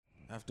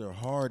After a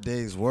hard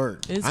day's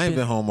work, It's I ain't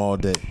been home all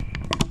day.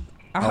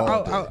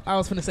 I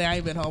was finna say I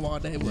ain't been home all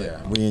day, but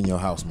Yeah, we in your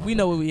house, man. we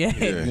know where we at.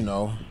 Yeah. You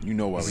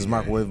know why this we is here.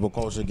 Microwavable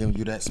Culture giving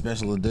you that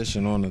special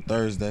edition on a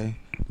Thursday,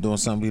 doing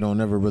something we don't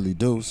never really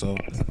do. So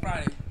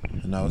Friday.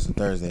 no, it's a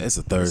Thursday. It's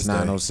a Thursday.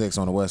 It's 9:06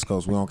 on the West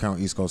Coast. We don't count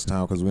East Coast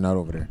time because we're not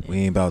over there. We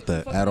ain't about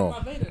that. At all.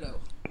 My Vader, though.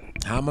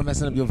 How am I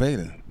messing up your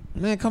Vader?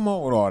 Man, come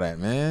on with all that,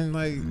 man.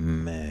 Like,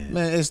 man,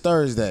 it's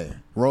Thursday,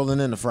 rolling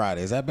into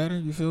Friday. Is that better?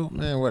 You feel?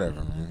 Man, whatever,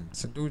 man.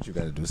 So do what you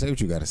got to do. Say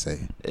what you got to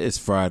say. It's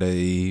Friday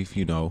Eve,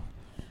 you know.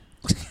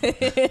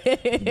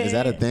 Is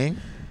that a thing?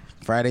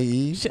 Friday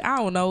Eve? Shit, I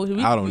don't know.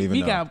 I don't even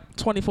We know. got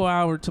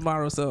 24-hour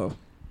tomorrow, so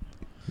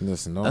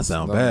Listen, That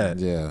sound bad.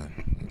 Yeah,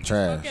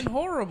 trash. fucking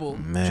horrible.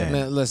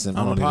 Man, Listen, I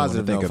on don't a even wanna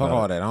positive think note, fuck about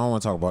all it. that. I don't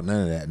want to talk about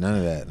none of that. None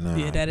of that. No.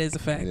 Yeah, that is a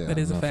fact. Yeah, that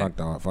is a no, fact.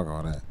 Fuck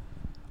all that.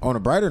 On a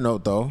brighter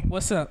note, though,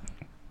 What's up?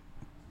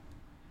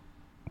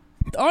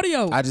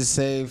 Audio. I just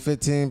saved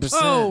 15%.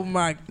 Oh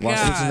my While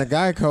switching to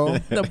god.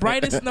 Geico. The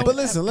brightest note. But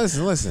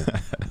listen.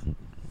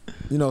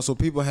 You know, so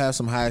people have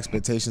some high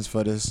expectations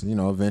for this,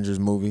 Avengers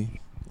movie,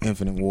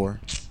 Infinite War.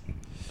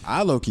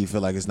 I low-key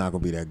feel like it's not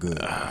going to be that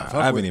good.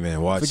 I haven't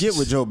even watched. Forget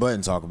what Joe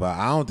Budden talk about.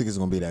 I don't think it's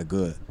going to be that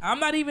good. I'm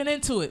not even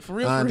into it. For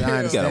real. I For real.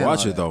 understand You gotta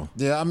watch all it, though.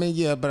 that. Yeah, I mean,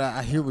 yeah, but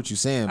I hear what you're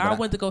saying. But I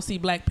went to go see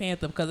Black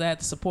Panther because I had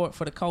the support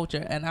for the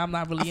culture, and I'm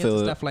not really I feel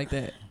into it. stuff like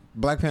that.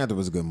 Black Panther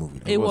was a good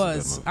movie. It was a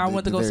was. good I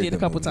went to go Very see it a good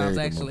couple movie, times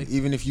very good actually. movie.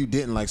 Even if you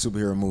didn't like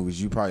superhero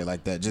movies, you probably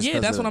like that. Just Yeah,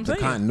 'cause that's of what I'm the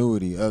saying.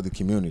 continuity of the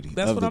community.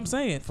 That's of what the- I'm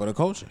saying. For the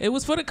culture. It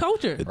was for the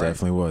culture, It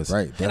definitely was.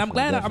 Right. and I'm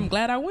glad. I'm definitely.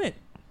 glad I went.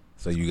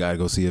 So you gotta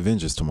go see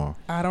Avengers tomorrow.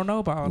 I don't know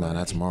about all No, that.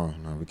 not tomorrow.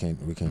 No, we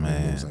can't. We can't.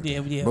 Man. Like Yeah,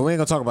 that. yeah. But we ain't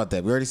gonna talk about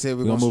that. We already said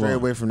we're We gonna gonna move stray on.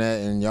 away from that,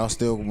 and y'all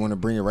still want to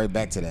bring it right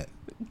back to that.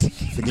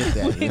 Forget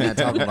that. We're not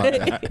talking about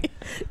that.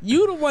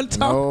 You the one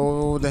talking.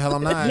 No, the hell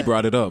I'm not. You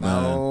brought it up,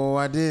 man. No,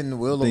 I didn't.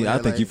 Will over I here,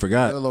 think you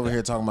forgot. Will over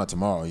here talking about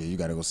tomorrow. Yeah, you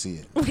gotta go see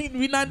it.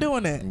 We not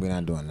doing that. We're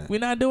not doing that. We're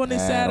not doing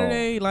this At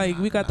Saturday. all. Like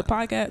we got the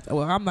podcast.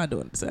 Well, I'm not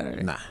doing it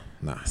Saturday.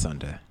 Nah.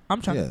 Sunday.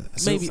 I'm trying. Yeah,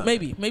 so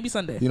Maybe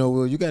Sunday. You know,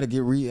 Will, you got to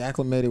get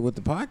reacclimated with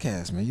the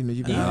podcast, man. You've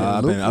been,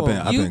 I've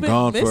been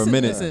gone for a missing,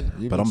 minute,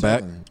 listen. but I'm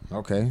back.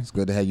 Okay, it's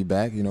good to have you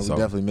back. You know, So- we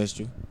definitely missed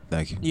you.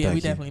 Thank you. Yeah, Thank we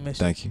you. definitely missed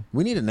you. Thank you.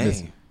 We need a name.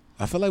 Listen.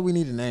 I feel like we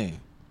need a name.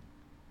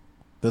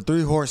 The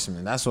Three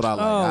Horsemen. That's what I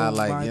like. Oh I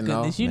like, my you know.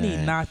 goodness, you need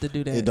man. not to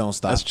do that. It don't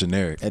stop. That's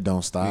generic. It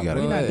don't stop. You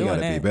gotta, We're not you doing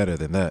gotta be that. better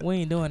than that. We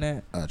ain't doing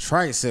that. A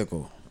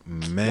tricycle.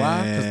 Man.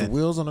 Why? Because the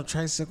wheels on a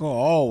tricycle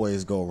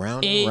always go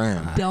round and It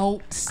round.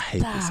 don't I stop.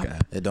 hate this guy.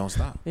 It don't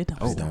stop. It don't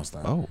It stop. don't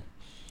stop.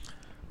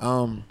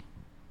 Oh.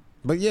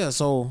 But yeah,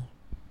 so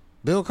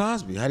Bill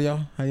Cosby. How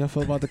y'all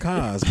feel about the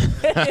Cosby?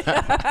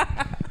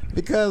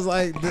 Because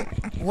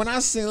when I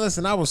seen,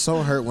 listen, I was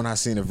so hurt when I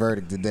seen the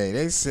verdict today.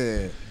 They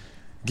said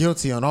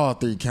guilty on all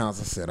 3 counts.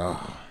 I said,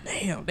 oh,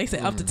 Damn, they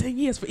said up to 10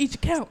 years for each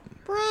account.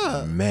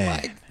 bruh,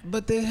 Man.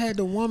 but they had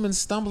the woman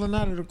stumbling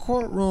out of the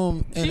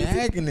courtroom in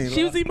agony.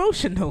 She was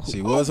emotional.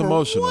 She was Over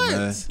emotional, what?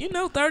 man. You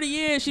know, 30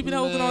 years she been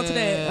holding on to that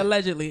Man.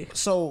 allegedly.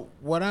 So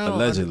what I don't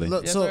Allegedly.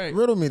 look, That's so right.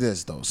 riddle me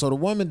this though. So the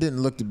woman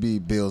didn't look to be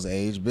Bill's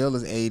age. Bill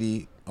is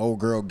 80. Old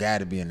girl got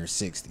to be in her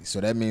 60s. So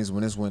that means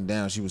when this went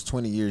down, she was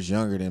 20 years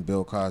younger than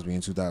Bill Cosby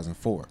in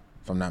 2004.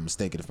 If I'm not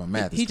mistaken, if my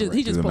math is He correct.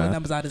 just Do the pulling math.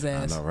 numbers out his I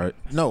ass. know, right?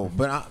 No,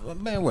 but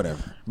man,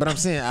 whatever. But I'm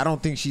saying I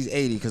don't think she's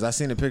 80 because I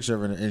seen a picture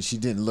of her and she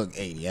didn't look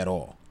 80 at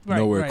all. Right,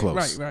 Nowhere right,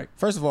 close. Right.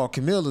 First of all,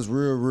 Camille is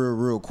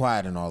real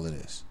quiet in all of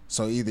this.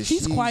 So either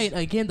She's quiet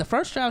again. The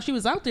first trial, she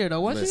was out there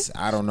though, wasn't Listen,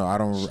 I don't know. I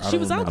don't. She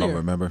was out remember. I don't there.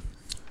 remember.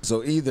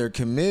 So either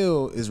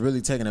Camille is really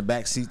taking a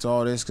back seat to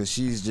all this because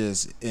she's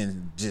just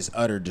in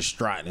utter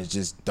distraught and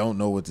just don't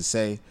know what to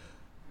say,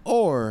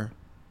 or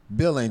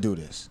Bill ain't do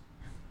this.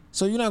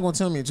 So you're not gonna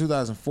tell me in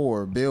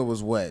 2004 Bill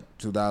was what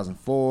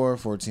 2004,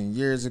 14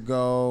 years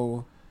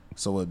ago.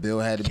 So what Bill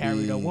had to she?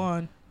 Carried be a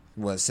one.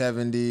 what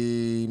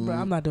 70? Bro,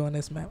 I'm not doing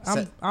this, man. I'm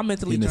He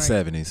mentally in the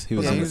drained. 70s. He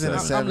was Yeah, in he the was in the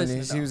 70s. I'm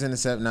listening, 70s. though. He was in the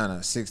 70s.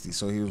 No, 60.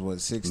 So he was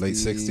what 60? Late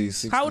 60s.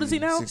 60, How old is he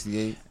now?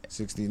 68.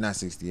 60, not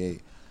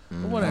 68.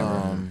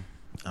 Whatever.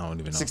 I don't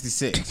even know.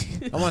 66.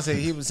 I want to say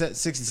he was at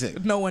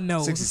 66. No one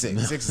knows.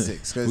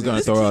 66. We're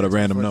gonna throw out a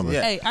random number.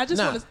 Yeah. Hey, I just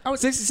Nah, want to.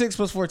 66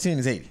 plus 14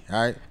 is 80.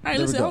 All right. All right, There we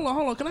listen, go.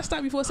 hold on. Can I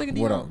stop you for a second?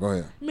 What Dion? up? Go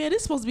ahead. Man, this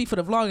is supposed to be for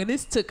the vlog, and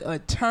this took a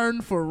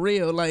turn for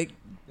real. Like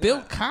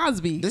Bill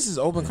Cosby. This is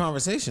open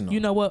conversation. Though. You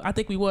know what? I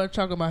think we were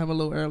talking about him a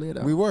little earlier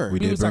though. we were. We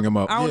did was bring talking- him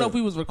up. I don't know Yeah. if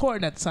we was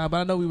recording at the time, but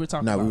I know we were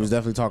talking. No, about we was him.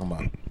 definitely talking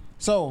about it.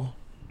 So,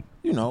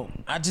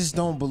 I just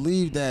don't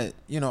believe that,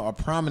 a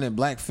prominent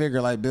black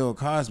figure like Bill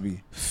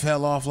Cosby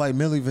fell off like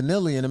Milli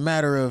Vanilli in a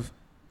matter of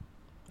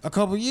a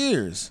couple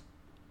years.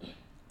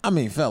 I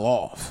mean, fell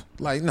off.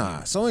 Like,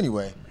 nah. So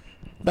anyway,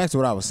 back to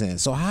what I was saying.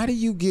 So how do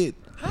you get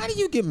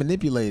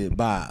manipulated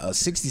by a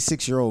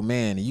 66-year-old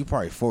man and you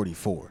probably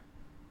 44?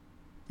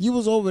 You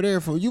was over there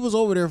for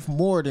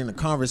more than a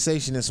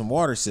conversation and some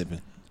water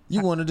sipping.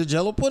 You wanted the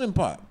Jello pudding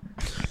pop.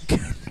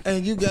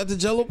 And you got the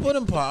Jello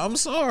pudding pop. I'm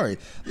sorry.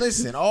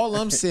 Listen, all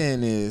I'm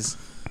saying is,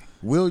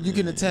 Will, you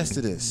can attest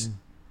to this.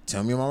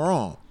 Tell me if I'm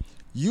wrong.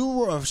 You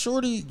were a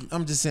shorty.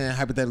 I'm just saying,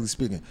 hypothetically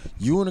speaking,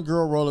 you and a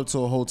girl roll up to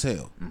a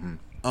hotel.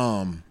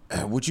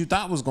 What you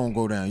thought was gonna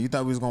go down? You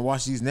thought we was gonna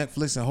watch these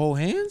Netflix and hold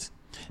hands?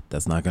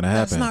 That's not gonna happen.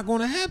 That's not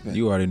gonna happen.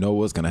 You already know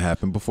what's gonna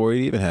happen before it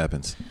even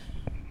happens.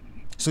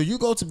 So you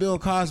go to Bill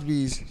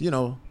Cosby's,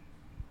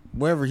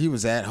 wherever he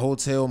was at,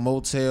 hotel,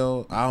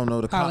 motel, I don't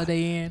know, the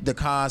Holiday Inn, the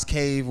Cos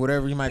Cave,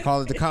 whatever you might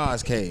call it, the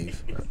Cos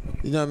Cave.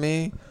 You know what I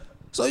mean?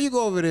 So you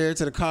go over there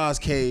to the Cos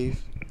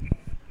Cave.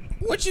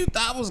 What you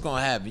thought was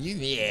gonna happen?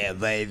 Yeah,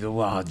 baby,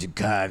 won't you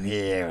come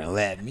here and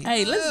let me?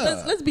 Hey,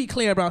 let's be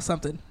clear about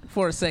something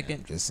for a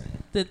second. Just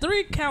saying. The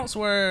 3 counts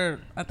were,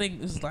 I think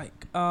it was like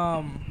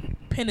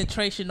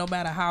penetration, no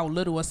matter how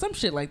little, or some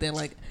shit like that.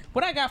 Like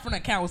what I got from the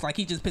count was like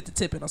he just put the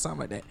tip in or something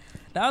like that.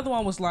 The other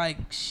one was like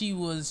she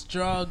was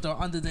drugged or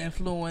under the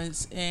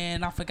influence,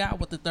 and I forgot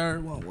what the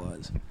third one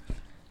was.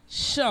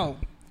 So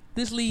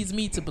this leads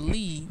me to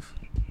believe,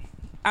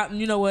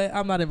 you know what?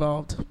 I'm not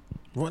involved.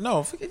 Well,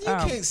 no, you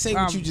can't say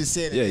what you just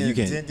said. Yeah, you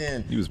can't.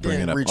 Then you was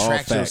bringing up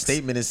retract all your facts.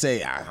 statement and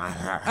say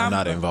I'm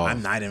not involved.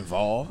 I'm not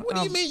involved. What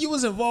do you mean you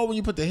was involved when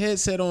you put the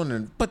headset on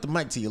and put the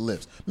mic to your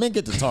lips? Man,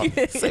 get to talking.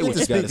 Say what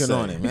you gotta say.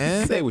 On it,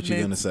 man. Say what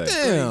you're gonna say.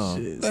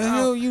 Damn, the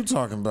hell you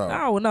talking about? I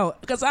don't know,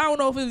 because I don't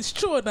know if it's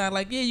true or not.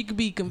 Like, yeah, you could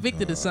be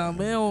convicted of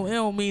something. It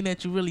don't mean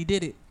that you really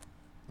did it.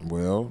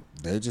 Well,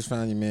 they just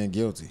found your man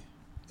guilty,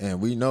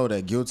 and we know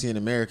that guilty in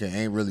America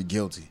ain't really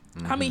guilty.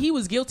 I mean, he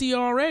was guilty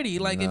already.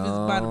 Like, if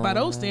it's by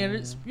those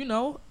standards,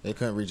 they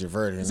couldn't reach a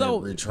verdict in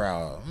So- their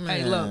retrial. Man,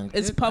 hey, look,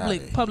 it's get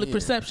public outta here.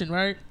 perception,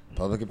 right?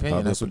 Public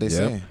opinion. That's what they Yep,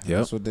 say. yep.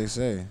 That's what they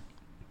say.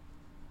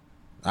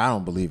 I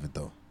don't believe it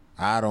though.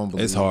 I don't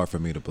believe It's hard for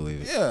me to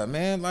believe it. Yeah,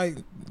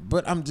 man.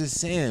 But I'm just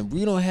saying,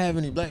 we don't have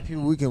any black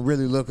people we can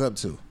really look up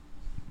to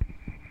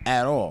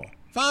at all.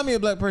 Find me a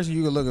black person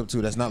you can look up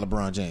to that's not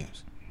LeBron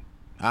James.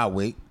 I'll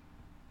wait.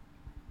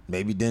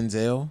 Maybe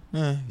Denzel.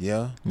 Yeah.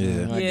 Yeah,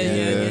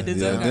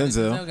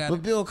 Denzel. got it.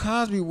 But Bill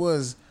Cosby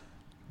was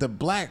the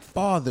black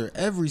father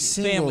every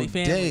single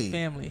day.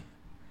 Family.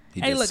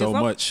 He Hey, did look, so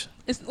much.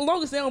 As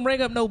long as they don't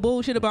bring up no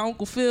bullshit about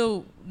Uncle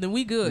Phil, then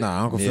we good.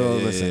 Nah, Uncle Yeah, Phil,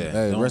 yeah, listen. yeah.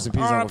 Hey, Don't- rest in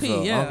peace, Uncle R.I.P.,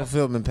 Phil. yeah. Uncle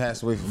Phil been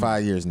passed away for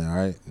 5 years now,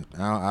 right?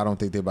 I don't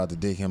think they're about to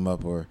dig him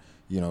up or,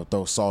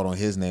 throw salt on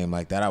his name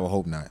like that. I would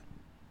hope not.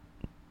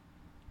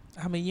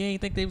 I mean, you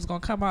ain't think they was gonna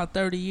come out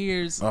 30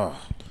 years Oh,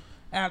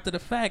 after the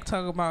fact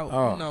talking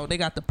about, they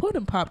got the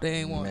pudding pop they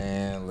ain't want.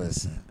 man,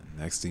 listen.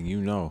 Next thing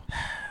you know,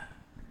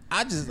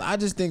 I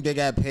just think they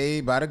got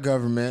paid by the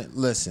government.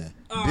 Listen,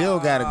 Bill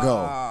gotta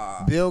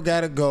go. Bill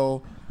gotta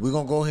go. We're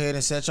gonna go ahead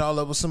and set y'all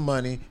up with some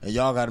money, and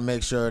y'all gotta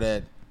make sure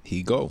that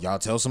he go. y'all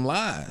tell some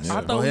lies.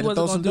 I Go thought he ahead and wasn't throw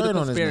gonna some do the dirt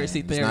on his conspiracy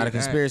name. theory. It's not a All right.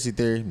 conspiracy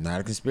theory.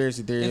 Not a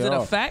conspiracy theory Is at it a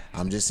all. fact?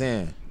 I'm just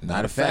saying,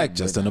 not a fact,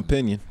 just but an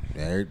opinion.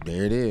 There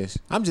it is.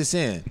 I'm just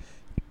saying,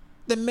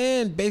 the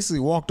man basically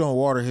walked on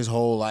water his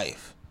whole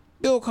life.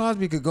 Bill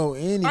Cosby could go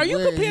anywhere. Are you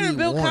comparing he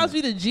Bill wanted.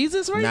 Cosby to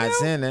Jesus right Not now?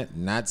 saying that.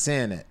 Not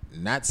saying that.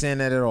 Not saying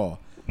that at all.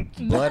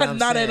 Not- But I'm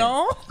not at saying-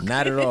 all?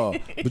 Not at all.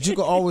 But you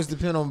can always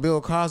depend on Bill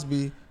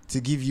Cosby to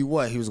give you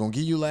what? He was gonna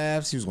give you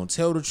laughs. He was gonna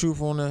tell the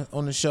truth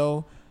on the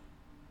show.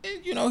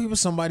 And, he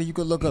was somebody you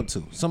could look up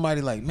to.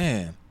 Somebody like,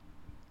 man,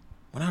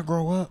 when I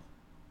grow up,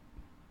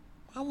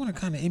 I want to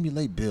kind of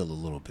emulate Bill a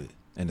little bit.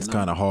 And it's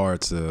kind of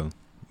hard to,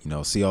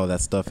 see all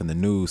that stuff in the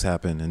news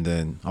happen, and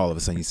then all of a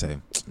sudden you say,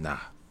 nah,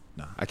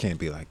 I can't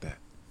be like that.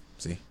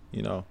 See,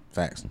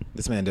 facts.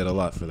 This man did a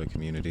lot for the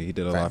community. He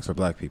did a lot Facts. for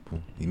black people.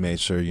 He made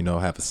sure,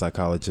 have a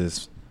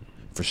psychologist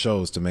for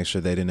shows to make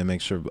sure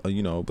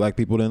black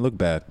people didn't look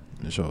bad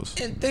in the shows.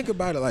 And think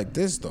about it like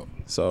this though.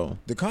 So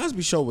The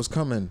Cosby Show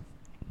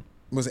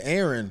was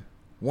airing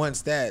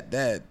once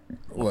that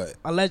what?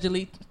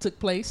 Allegedly took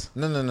place.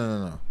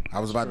 No. I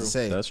was about to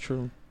say that's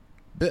true.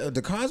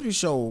 the Cosby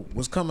Show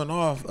was coming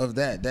off of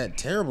that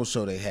terrible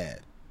show they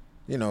had.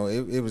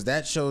 It was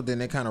that show, then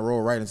they kind of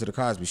rolled right into the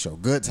Cosby Show.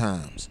 Good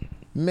Times.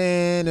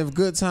 Man, if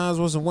Good Times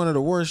wasn't one of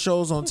the worst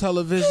shows on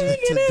television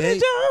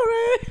today,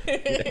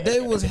 they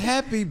was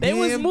happy They being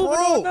was moving broke.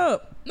 on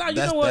up. No, you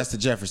know what? That's the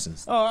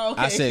Jeffersons. Oh,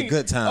 okay. I said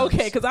Good Times.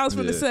 Okay, because I was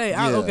going to Yeah. say,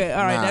 Yeah, okay,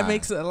 all right, that nah.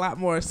 makes a lot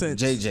more sense.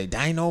 JJ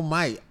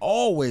Dynamite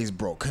always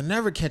broke. Could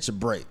never catch a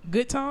break.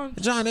 Good time.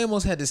 John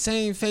Amos had the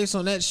same face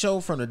on that show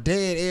from the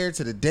day it aired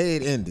to the day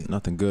it ended.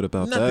 Nothing good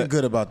about Nothing that.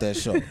 good about that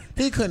show.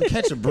 He couldn't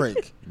catch a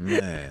break.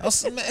 Man.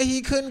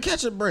 He couldn't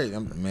catch a break.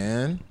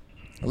 Man,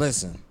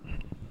 listen.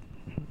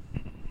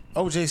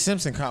 O.J.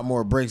 Simpson caught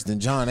more breaks than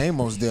John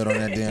Amos did on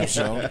that damn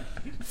show.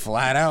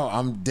 Flat out.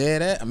 I'm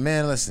dead ass.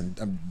 Man, listen.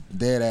 I'm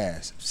dead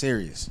ass.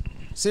 Serious.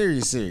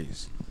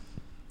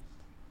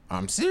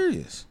 I'm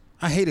serious.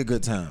 I hated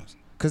Good Times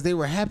because they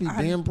were happy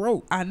being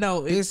broke. I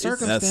know. Their It's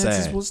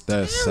circumstances sad. was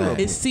That's terrible.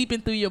 sad. it's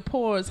seeping through your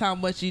pores how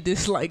much you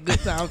dislike Good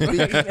Times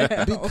right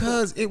now.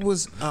 Because it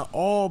was an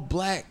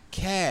all-black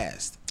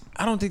cast.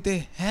 I don't think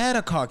they had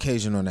a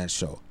Caucasian on that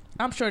show.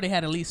 I'm sure they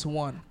had at least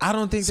one. I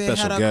don't think they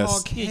Special had a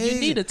guest. Caucasian. You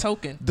need a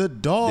token. The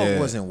dog Yeah.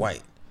 wasn't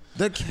white.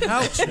 The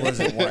couch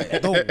wasn't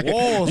white. The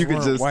walls You could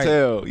weren't just white.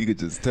 tell. You could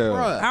just tell.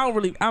 Bruh.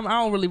 I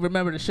don't really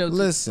remember the show.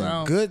 Listen,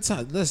 so. Good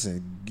Time.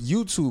 Listen,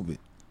 YouTube it.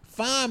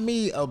 find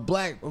me a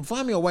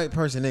white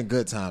person in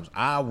good times.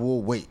 I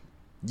will wait.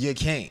 You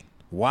can't.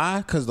 Why?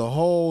 Because the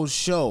whole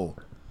show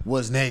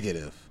was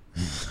negative.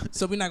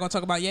 So we're not gonna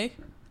talk about Ye?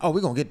 Oh,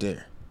 we're gonna get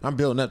there. I'm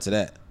building up to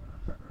that.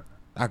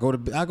 I go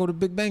to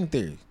Big Bang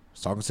Theory. I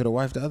was talking to the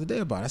wife the other day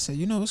about it. I said,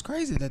 you know, it's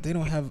crazy that they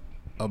don't have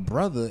a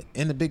brother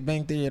in the Big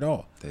Bang Theory at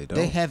all. They don't.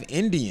 They have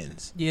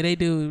Indians. Yeah, they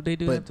do. They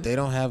do. But they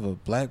don't have a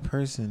black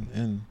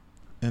person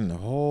in the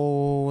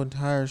whole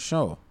entire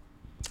show.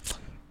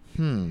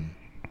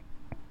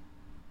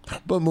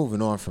 But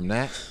moving on from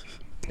that,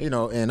 you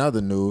know, in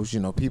other news, you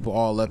know, people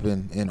all up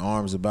in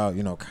arms about,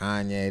 you know,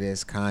 Kanye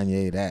this,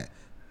 Kanye that.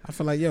 I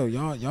feel like, yo,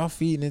 y'all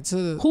feeding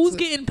into Who's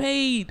getting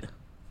paid?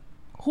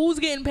 Who's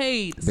getting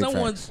paid?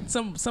 Big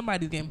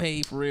Somebody's getting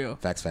paid for real.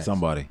 Facts.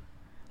 Somebody.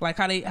 Like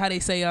how they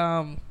say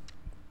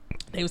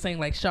they were saying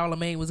like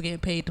Charlamagne was getting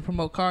paid to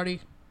promote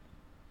Cardi.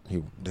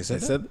 They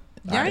said that?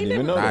 Yeah, I ain't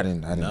never- I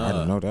didn't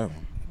know that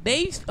one.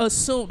 They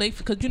assume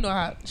because you know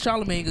how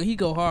Charlamagne he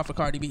go hard for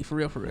Cardi B for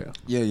real.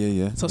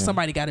 Yeah. So yeah.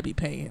 somebody got to be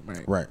paying him,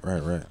 right?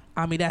 Right.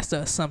 I mean that's the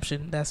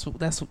assumption. That's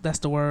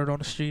the word on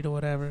the street or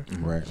whatever.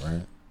 Right.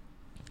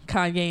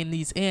 Kanye and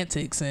these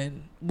antics,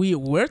 and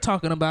we're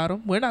talking about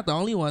him. We're not the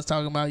only ones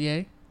talking about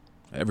Ye.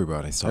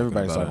 Everybody's talking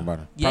about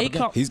it. Ye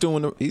He's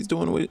doing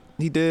what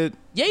he did.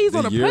 Yeah, he's the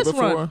on a year press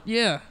before. run.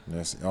 Yeah.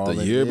 That's all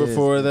The it year is.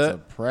 before It's that. a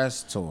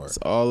press tour. That's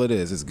all it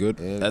is. It's good.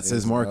 That's his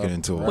is marketing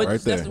a tool press-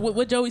 right there.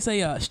 What Joey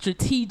say?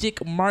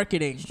 Strategic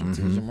marketing.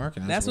 Strategic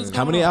marketing. That's what's what it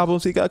How going many on.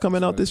 albums he got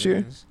coming out this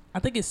year? is. I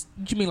think it's.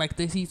 You mean like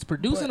this? He's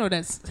producing or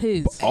that's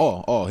his?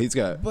 Oh, he's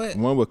got But-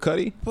 one with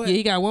Cudi. But Yeah,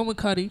 he got one with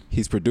Cudi,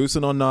 He's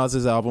producing on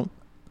Nas's album.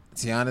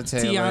 Tiana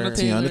Taylor.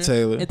 Tiana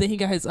Taylor. and then he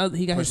got his other.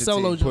 He got his Pusha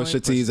solo T. joint.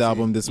 Pusha T's T.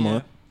 album this Yeah.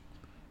 month.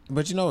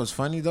 But you know what's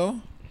funny though?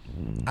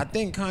 I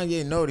think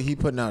Kanye know that he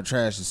putting out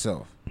trash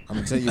himself. I'm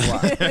gonna tell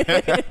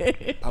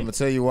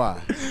you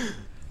why.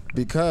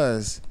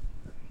 Because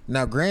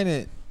now,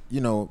 granted,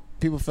 you know,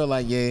 people feel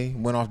like Ye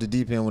went off the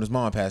deep end when his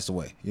mom passed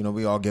away. You know,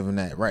 we all give him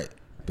that right.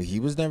 But he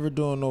was never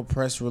doing no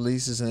press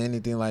releases or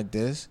anything like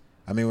this.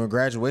 I mean, when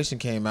Graduation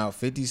came out,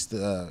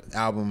 50's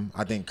album,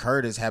 I think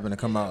Curtis happened to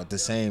come out the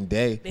same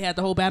day. They had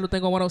the whole battle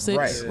thing on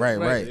 106.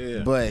 Right.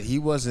 Yeah. But he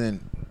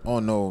wasn't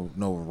on no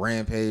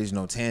rampage,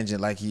 no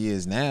tangent like he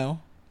is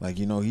now. Like,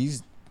 you know,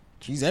 he's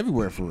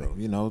everywhere for real.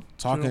 You know,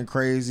 talking True.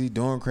 crazy,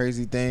 doing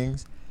crazy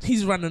things.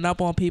 He's running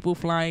up on people,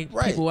 flying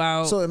people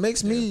out. So it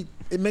makes me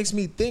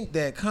think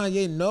that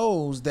Kanye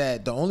knows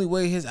that the only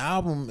way his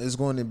album is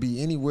going to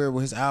be anywhere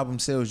where his album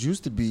sales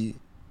used to be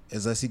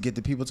is unless he get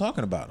the people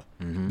talking about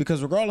him.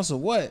 Because regardless of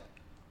what,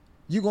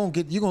 you're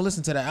gonna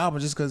listen to the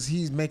album just because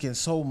he's making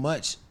so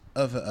much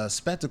of a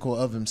spectacle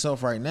of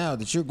himself right now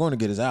that you're going to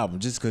get his album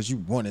just because you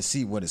want to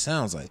see what it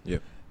sounds like.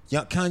 Yep.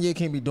 Kanye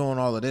can't be doing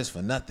all of this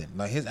for nothing.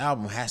 Like, his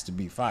album has to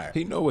be fire.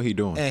 He know what he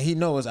doing. And he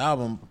know his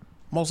album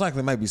most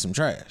likely might be some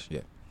trash.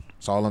 Yeah.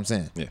 That's all I'm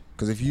saying. Yeah.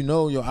 Because if you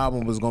know your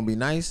album was going to be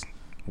nice,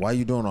 why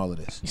you doing all of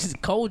this?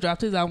 Cole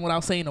dropped his album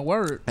without saying a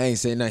word. I ain't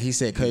saying nothing. He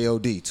said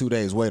KOD, 2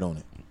 days, wait on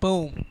it.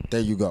 Boom.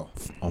 There you go.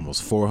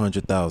 Almost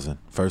 400,000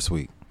 first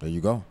week. There you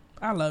go.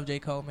 I love J.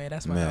 Cole, man.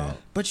 That's my Man. dog.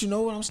 But you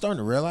know what I'm starting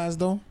to realize,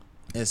 though?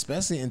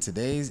 Especially in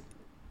today's,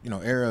 you know,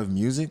 era of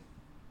music,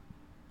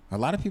 a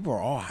lot of people are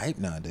all hype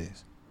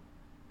nowadays.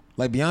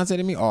 Like Beyonce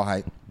to me, all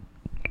hype.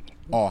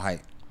 All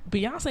hype.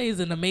 Beyonce is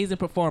an amazing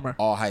performer.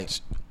 All hype.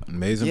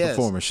 Amazing Yes,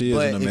 performer. She is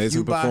but an amazing if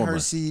you performer. buy her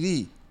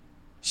CD,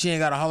 she ain't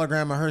got a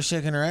hologram of her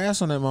shaking her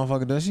ass on that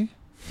motherfucker, does she?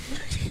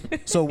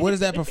 So what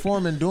is that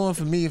performance doing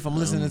for me if I'm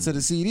listening to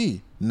the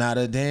CD? Not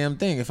a damn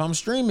thing. If I'm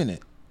streaming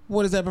it,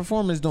 what is that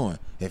performance doing?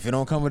 If it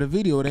don't come with a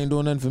video, it ain't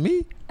doing nothing for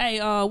me. Hey,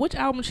 which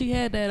album she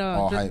had that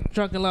All hype.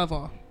 Drunken Love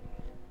on?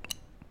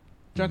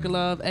 Drunken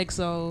Love,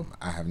 EXO.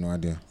 I have no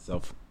idea.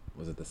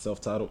 Was it the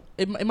self-titled?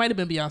 It might have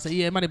been Beyonce.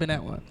 Yeah, it might have been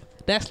that one.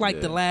 That's like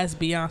Yeah. the last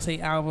Beyonce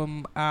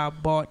album I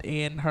bought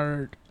and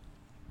heard.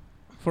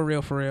 For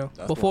real.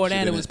 That's Before what she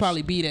that, it didn't- was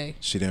probably B-Day.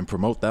 She didn't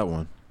promote that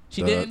one.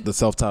 She didn't? The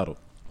self-titled.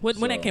 When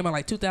that So- came out,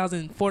 like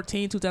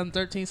 2014,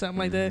 2013, something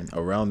like that.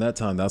 Around that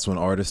time, that's when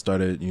artists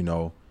started, you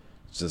know,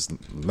 just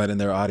letting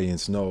their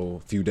audience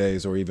know a few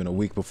days or even a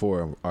week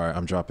before, all right,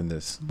 I'm dropping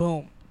this.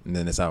 Boom. And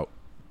then it's out.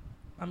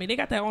 I mean, they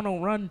got that on a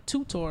Run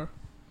 2 tour.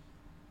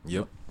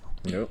 Yep.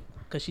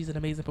 Because she's an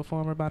amazing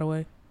performer, by the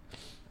way.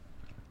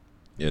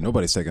 Yeah,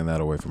 nobody's taking that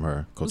away from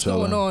her. What's Coachella.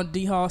 going on,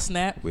 D-Hall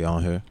Snap? We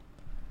on here.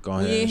 Go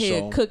ahead. We in and here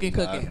show 'em. cooking.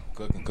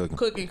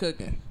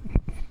 Cooking.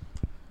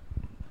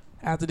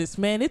 After this,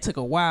 man, it took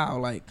a while.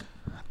 Like,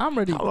 I'm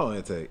ready. How long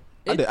did it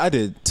take? I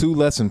did 2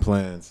 lesson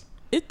plans.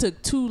 It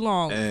took too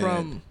long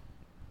And-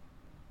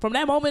 from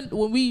that moment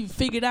when we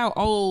figured out,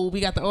 oh, we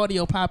got the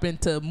audio popping,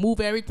 to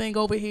move everything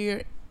over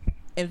here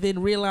and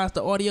then realize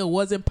the audio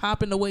wasn't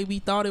popping the way we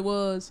thought it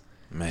was.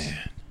 Man.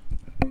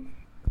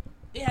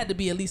 It had to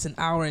be at least an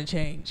hour and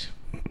change.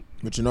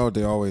 But you know what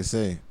they always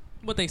say?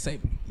 What they say?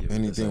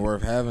 Anything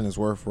worth having is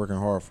worth working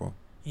hard for.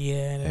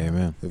 Yeah.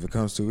 Amen. If it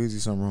comes too easy,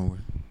 something wrong with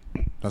it.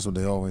 That's what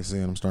they always say,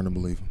 and I'm starting to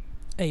believe them.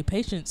 Hey,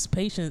 patience.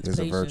 It's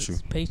a virtue.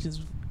 Patience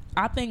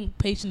I think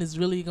Patient is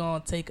really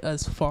gonna take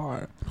us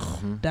far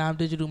down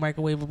digital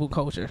microwavable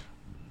culture.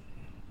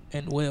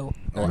 And Will.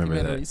 I remember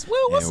that. documentaries.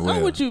 Will, what's And up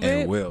Will. with you,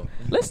 man? And Will.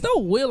 Let's throw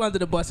Will under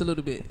the bus a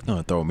little bit.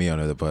 Don't throw me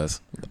under the bus.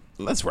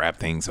 Let's wrap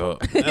things up.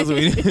 That's what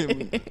we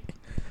need.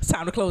 It's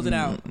time to close it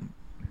out.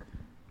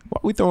 Why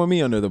we throwing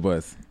me under the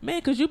bus? Man,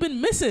 because you've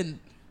been missing.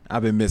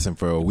 I've been missing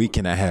for a week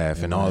and a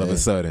half, and all of a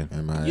sudden,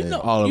 You know,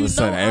 all of you a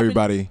sudden, know I've been-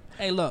 everybody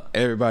Hey, look.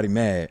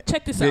 mad.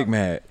 Check this Big out.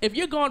 mad. If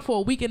you're gone for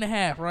a week and a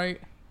half, right,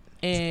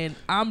 and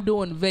I'm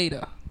doing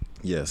Veda,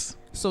 Yes.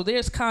 so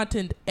there's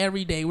content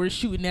every day. We're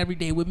shooting every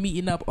day. We're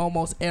meeting up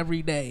almost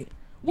every day.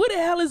 Where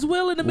the hell is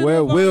Will in the middle Where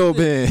of all Will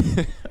this?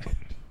 been?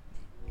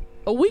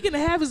 A week and a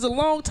half is a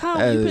long time.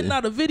 Hey. You putting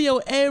out a video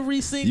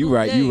every single You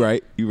right. day.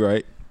 You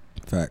right.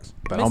 Facts.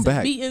 But I'm Missing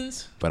back.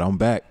 meetings. But I'm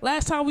back.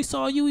 Last time we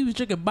saw you, he was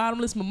drinking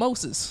bottomless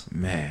mimosas.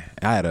 Man,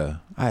 I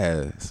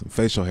had some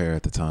facial hair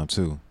at the time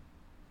too.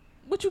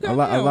 What you got A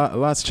now?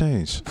 lot's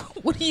changed.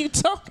 What are you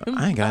talking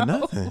about? I ain't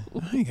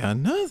got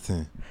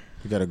nothing.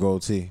 You got a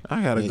goatee.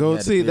 I got a He goatee.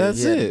 had the beard- That's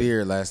he had the it.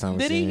 beard last time we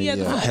Did he? seen He had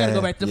him. the, Yeah. I gotta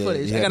go back to Yeah,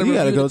 footage. yeah. I gotta You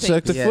gotta review go the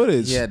check tape. the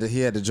footage. He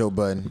had the Joe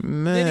Budden.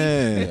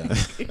 Man,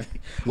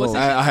 What's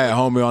I had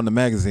homie on the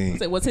magazine.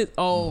 Say, what's his?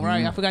 Oh,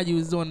 right. I forgot you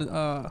was doing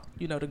the,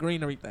 the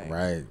greenery thing.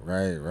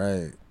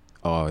 Right.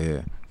 Oh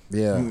yeah.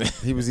 Yeah,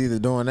 he was either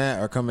doing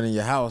that or coming in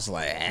your house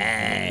like,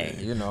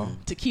 hey,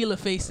 Tequila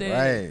face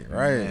there.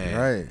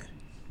 Right.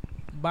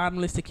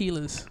 Bottomless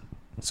tequilas.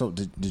 So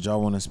did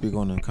y'all want to speak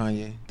on the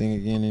Kanye thing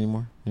again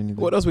anymore? Anything?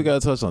 What else we gotta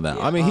touch on that?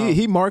 Yeah, I mean,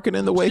 he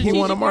marketing the way he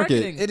want to strategic market.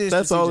 marketing. It is.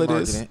 That's all it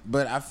strategic is. marketing,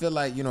 but I feel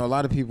like a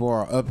lot of people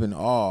are up in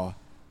awe,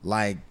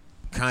 like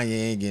Kanye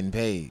ain't getting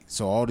paid.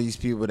 So all these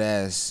people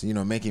that's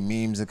making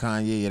memes of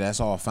Kanye, yeah, that's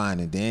all fine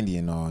and dandy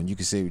and all, and you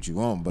can say what you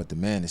want, but the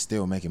man is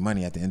still making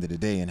money at the end of the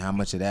day. And how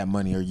much of that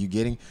money are you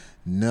getting?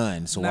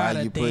 None. So Not why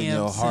a you putting damn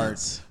your heart?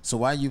 cent. So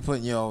why you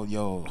putting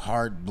your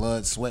heart,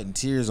 blood, sweat, and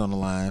tears on the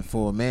line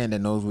for a man that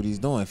knows what he's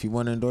doing? If you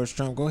want to endorse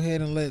Trump, go ahead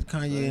and let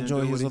Kanye and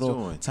enjoy do what his he's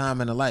little doing. time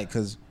in the light.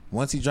 Because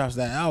once he drops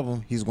that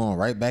album, he's going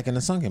right back in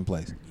the sunken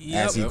place,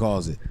 Yep. as he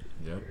calls it.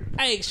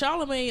 Hey,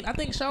 Charlamagne. I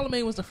think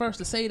Charlamagne was the first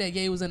to say that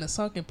Ye was in a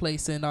sunken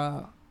place, and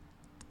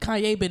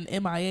Kanye been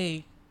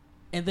MIA.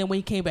 And then when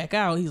he came back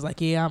out, he's like,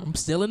 "Yeah, I'm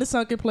still in the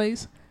sunken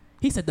place."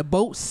 He said the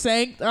boat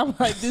sank. I'm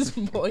like, this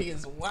boy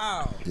is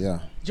wild. Yeah.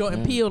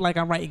 Jordan Peele, like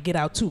I'm writing Get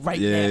Out 2 right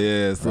now.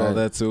 Yeah, saw Right.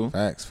 that too.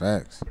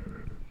 Facts.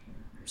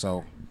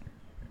 So,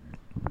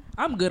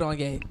 I'm good on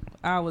Ye.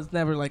 I was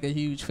never like a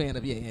huge fan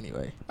of Ye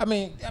anyway.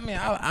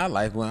 I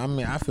like when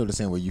I feel the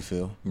same way you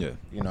feel. Yeah.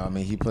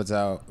 He puts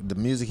out the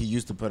music he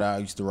used to put out, I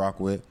used to rock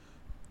with.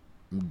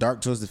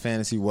 Dark Twisted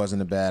Fantasy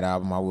wasn't a bad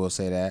album, I will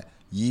say that.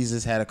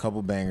 Yeezus had a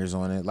couple bangers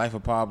on it. Life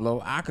of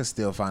Pablo, I could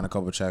still find a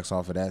couple tracks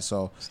off of that.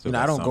 So, Still I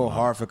got don't go some,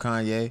 hard for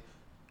Kanye.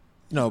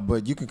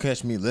 But you can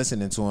catch me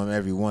listening to him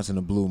every once in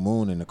a blue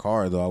moon in the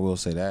car, though, I will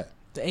say that.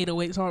 The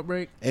 808's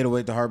Heartbreak.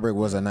 808 The Heartbreak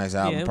was a nice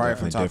album. Yeah, it Probably was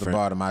from top different. to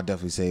bottom, I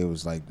definitely say it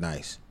was like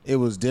nice. It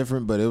was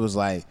different, but it was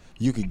like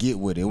you could get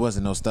with it. It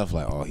wasn't no stuff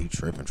like, oh, he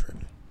tripping.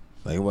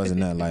 Like it wasn't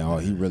nothing like, oh,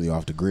 he really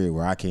off the grid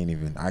where I can't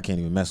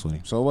even mess with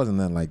him. So it wasn't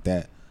nothing like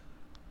that.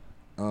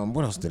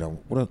 What else did I?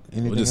 What else?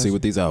 We'll just see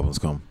what these albums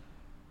come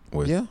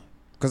with. Yeah,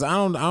 because I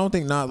don't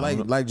think Nas,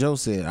 like Joe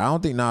said, I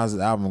don't think Nas'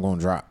 album gonna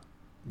drop.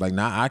 Like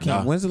I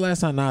can't. Nah. When's the last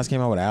time Nas came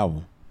out with an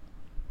album?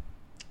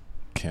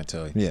 Can't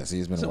tell you. Yeah, see,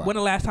 it's been a So while. when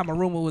the last time a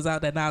rumor was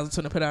out that Nas was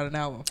going to put out an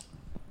album?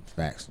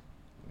 Facts,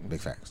 big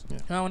facts.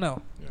 I don't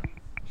know.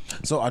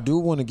 So I do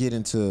want to get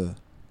into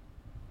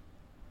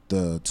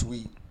the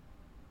tweet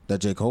that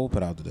J. Cole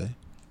put out today.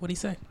 What'd he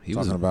say? He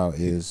Talking was about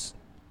is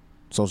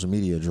social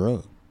media a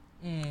drug?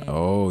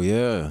 Oh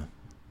yeah,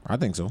 I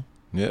think so,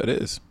 yeah it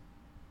is.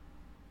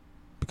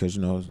 because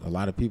a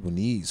lot of people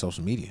need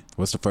social media.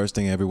 What's the first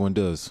thing everyone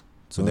does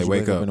So when they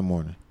wake up? in the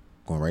morning,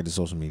 going right to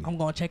social media. I'm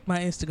going to check my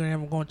Instagram.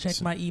 I'm going to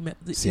check my email.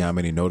 See how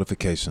many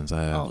notifications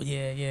I have. Oh,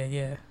 yeah.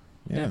 Yeah,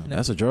 Definitely.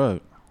 That's a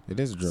drug. it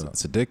is a drug,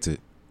 It's addicted.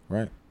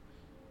 right?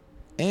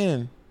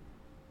 And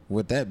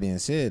with that being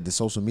said, the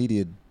social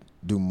media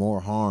do more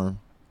harm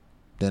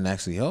than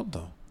actually help,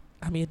 though.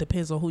 I mean, it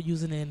depends on who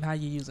using it and how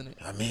you're using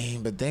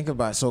it. But think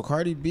about it. So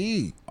Cardi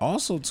B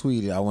also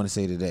tweeted, I want to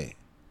say today,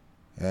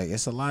 like,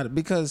 it's a lot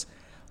because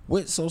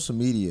with social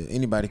media,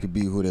 anybody could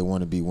be who they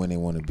want to be when they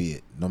want to be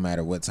it, no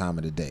matter what time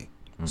of the day.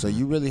 So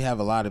you really have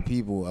a lot of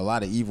people, a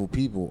lot of evil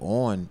people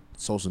on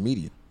social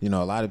media. A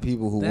lot of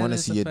people who That want to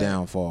is see a your fact.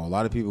 downfall. A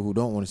lot of people who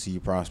don't want to see you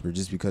prosper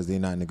just because they're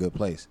not in a good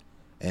place.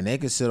 And they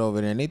could sit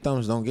over there and their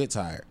thumbs don't get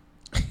tired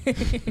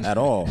at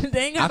all. They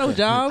ain't got I no could-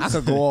 jobs. I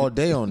could go all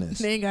day on this.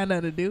 They ain't got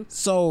nothing to do.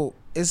 So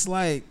it's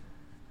like,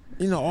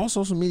 all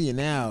social media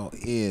now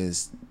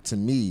is, to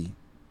me,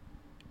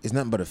 it's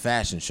nothing but a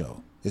fashion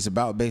show. It's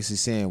about basically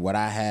saying what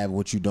I have,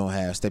 what you don't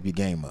have, step your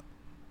game up.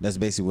 That's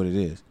basically what it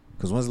is.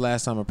 Because when's the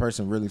last time a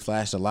person really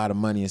flashed a lot of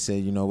money and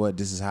said, you know what,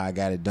 this is how I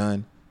got it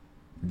done?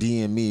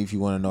 DM me if you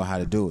want to know how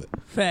to do it.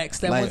 Facts.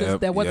 That Like-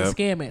 wasn't that wasn't Yep.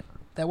 scamming.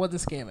 That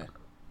wasn't scamming.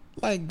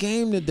 Like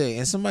Game today,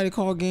 and somebody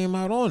called Game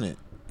out on it.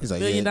 He's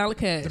like, $1 million yeah,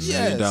 cash.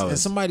 Yeah. $1 million. and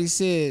somebody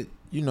said,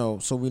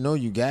 so we know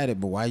you got it,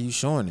 but why are you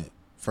showing it?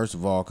 first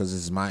of all, because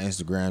this is my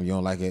Instagram, you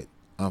don't like it,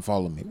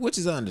 unfollow me, which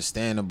is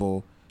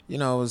understandable. You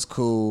know, it's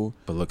cool.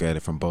 But look at it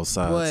from both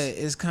sides. But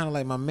it's kind of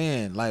like, my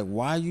man, like,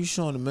 why are you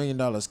showing $1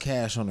 million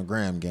cash on the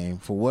gram game?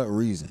 For what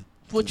reason?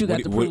 What you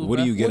got to prove? What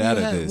do you get out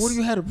of this? What do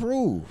you have to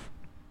prove?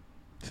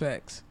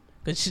 Facts.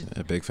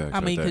 A big fact. I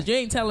mean, because you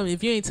ain't telling me,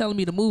 if you ain't telling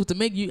me to move to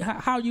make you,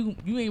 how you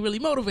ain't really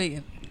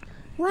motivating.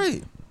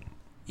 Right.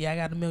 Yeah, I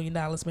got $1 million,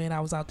 man. I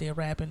was out there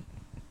rapping.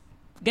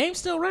 Game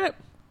still rap.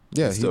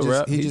 Yeah, he still just,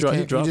 rap. he He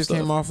dropped just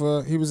came stuff.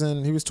 off. He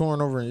was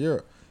touring over in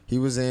Europe. He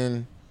was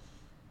in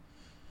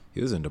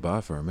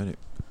Dubai for a minute.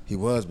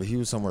 but he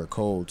was somewhere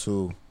cold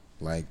too.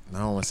 Like, I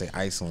don't want to say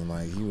Iceland.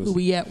 Like, he Where was.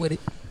 we at with it?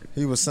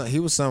 He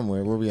was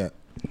somewhere. Where we at?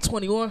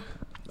 21.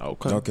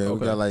 Okay. We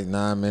got like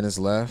 9 minutes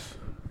left.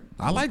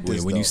 I like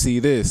this. When though. you see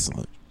this,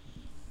 man,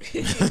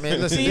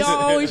 listen, See, y'all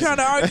always trying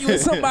to argue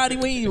with somebody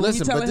when you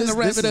listen, telling but him this to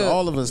wrap is it up.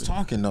 all of us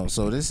talking though.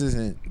 So this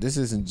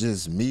isn't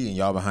just me and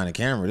y'all behind the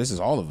camera. This is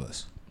all of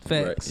us.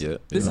 Facts. Right, yeah.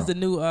 This Yeah. is the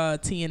new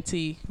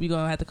TNT. We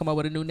gonna have to come up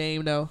with a new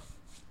name though.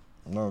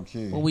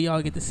 Okay. When we all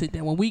get to sit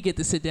down. When we get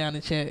to sit down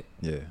and chat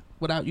yeah.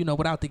 without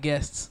the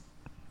guests.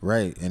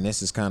 Right, and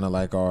this is kind of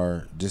like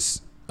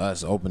just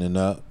us opening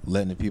up,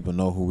 letting the people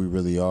know who we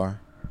really are.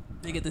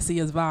 They get to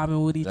see us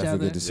vibing with each Definitely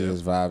other. good to see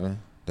us vibing.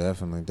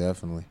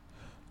 Definitely.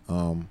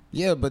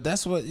 Yeah, but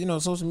that's what,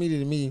 social media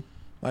to me,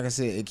 like I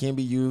said, it can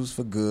be used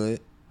for good.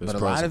 There's but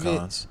pros a lot and of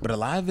cons. it, but a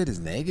lot of it is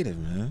negative,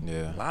 man.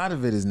 Yeah. A lot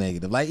of it is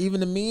negative. Like,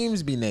 even the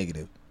memes be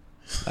negative.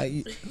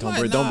 Like,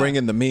 Don't bring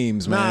in the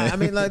memes, man. Nah, I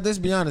mean, like, let's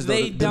be honest. Though,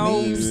 They the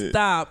don't memes,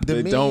 stop. the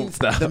They memes, don't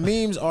stop. The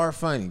memes are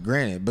funny,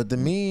 granted, but the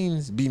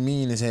memes be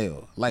mean as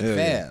hell. Like Yeah,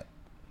 Fab.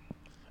 yeah.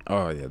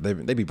 Oh yeah,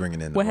 they be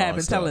bringing in. The What wrong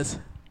happened? stuff. Tell us.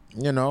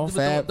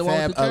 Fab, the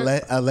one with the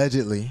jerk?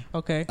 allegedly.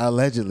 Okay.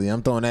 Allegedly,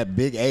 I'm throwing that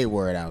big A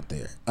word out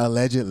there.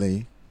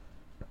 Allegedly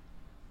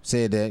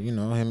said that, him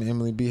and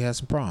Emily B had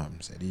some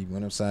problems. Said he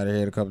went upside her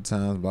head a couple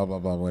times, blah, blah,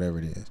 blah, whatever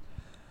it is.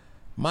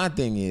 My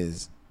thing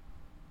is,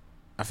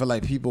 I feel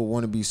like people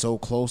want to be so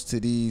close to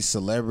these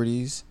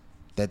celebrities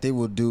that they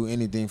will do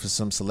anything for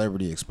some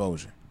celebrity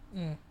exposure.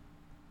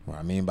 What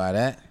I mean by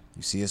that,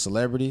 you see a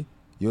celebrity,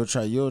 you'll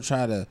try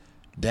to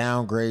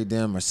downgrade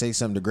them or say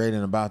something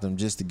degrading about them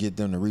just to get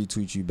them to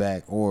retweet you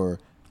back or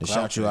to Clout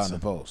shout you out in chasing.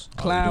 the post.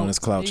 All you're doing is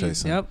clout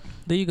chasing. Yep.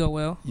 There you go.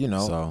 Well,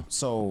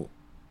 So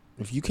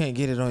if you can't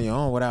get it on your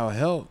own without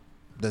help,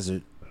 does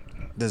it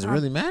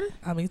really matter?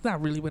 I mean, it's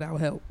not really without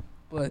help,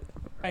 but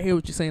I hear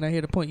what you're saying. I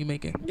hear the point you're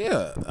making.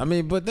 Yeah, I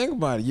mean, but think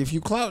about it. If you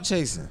clout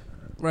chasing,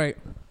 Right.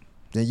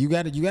 then you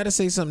got to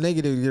say something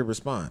negative to get a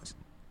response,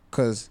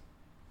 because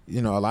a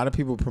lot of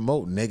people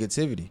promote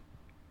negativity.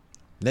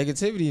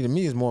 Negativity to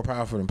me is more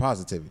powerful than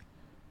positivity.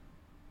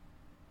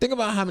 Think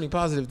about how many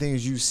positive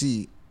things you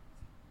see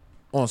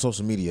on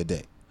social media a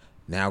day.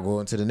 Now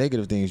go into the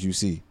negative things you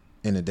see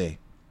in a day.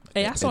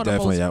 Hey, I It saw the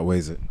definitely most.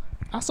 outweighs it.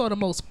 I saw the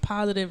most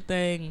positive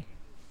thing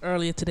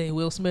earlier today.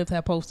 Will Smith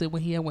had posted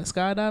when he had went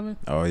skydiving.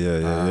 Oh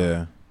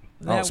yeah.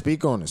 That-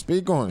 Speak on it.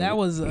 That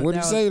was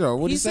What'd he say though?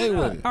 What'd he say said,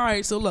 with it? All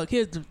right, so look,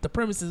 here's the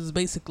premise is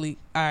basically,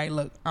 all right,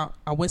 look,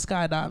 I went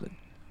skydiving.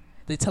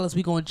 They tell us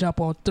we gonna jump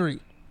on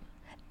 3.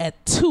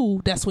 At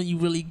 2, that's when you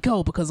really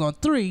go, because on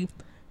 3,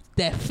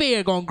 that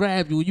fear gonna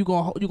grab you. You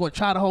gonna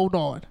try to hold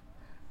on.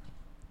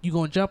 You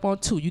gonna jump on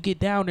 2. You get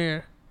down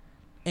there,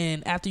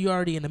 and after you're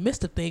already in the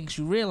midst of things,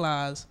 you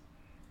realize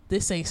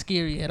this ain't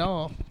scary at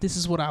all. This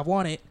is what I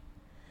wanted.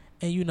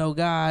 And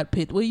God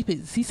put, what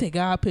he said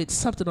God put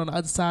something on the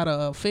other side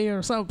of fear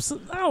or something.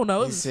 I don't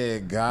know. He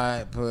said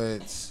God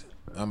puts.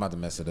 I'm about to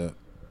mess it up.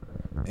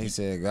 He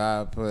said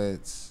God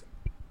puts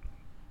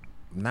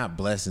not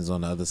blessings on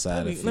the other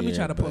side of fear. Let me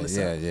try to pull but this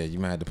yeah, up. Yeah, you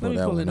might have to Let pull me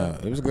that pull one it up.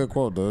 up. It was a good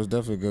quote though. It was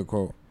definitely a good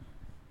quote.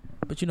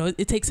 But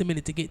it takes a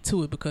minute to get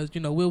to it because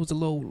Will was a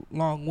little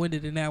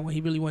long-winded in that when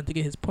he really wanted to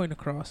get his point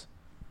across.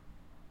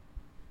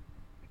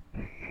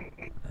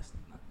 That's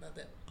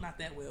not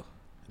that Will.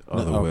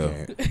 Other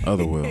Okay. will.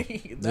 Other will.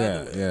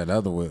 Yeah, the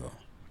other will.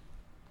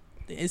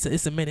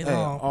 It's a minute Hey,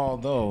 long.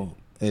 although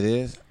it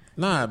is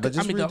but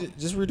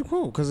just read the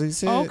quote because he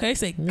said. Oh, okay,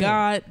 say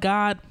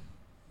God,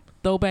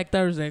 Throwback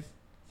Thursday,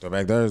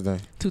 Throwback Thursday,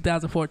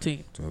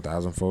 2014.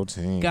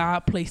 2014. God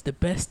placed the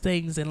best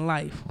things in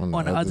life on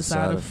the other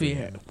side of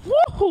fear.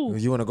 Woohoo!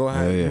 You want to go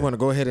ahead? Yeah. You want to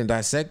go ahead and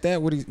dissect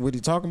that? What he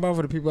talking about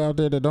for the people out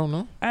there that don't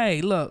know?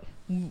 Hey, look,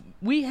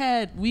 we've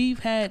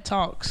had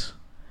talks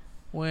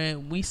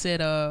when we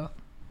said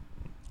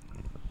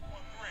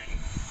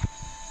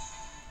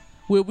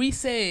where we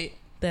said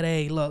that,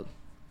 hey, look,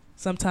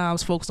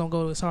 sometimes folks don't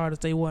go as hard as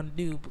they want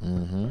to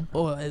do,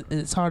 or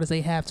as hard as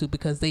they have to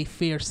because they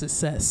fear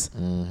success.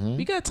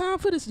 We got time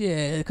for this,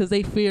 yeah, because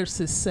they fear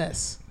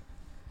success.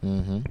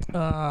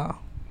 Yeah,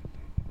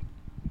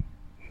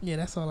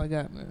 that's all I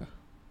got, man.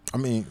 I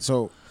mean,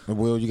 so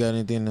Will, you got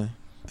anything to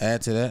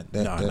add to that?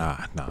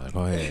 Nah.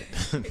 Go ahead.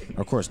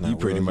 Of course not. You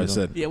pretty Will, much don't-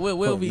 said. Yeah,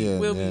 we'll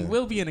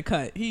be in the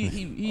cut.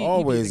 He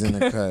always be in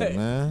the cut,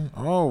 man.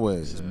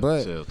 Always.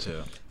 But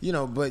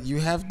Chill. but you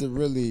have to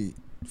really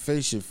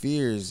face your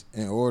fears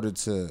in order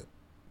to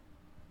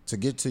to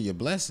get to your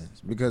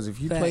blessings. Because if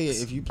you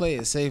Facts. play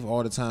it safe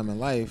all the time in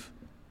life,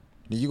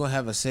 then you're gonna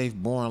have a safe,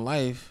 boring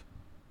life,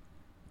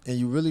 and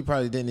you really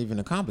probably didn't even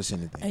accomplish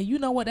anything. And you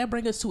know what? That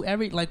brings us to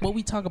like what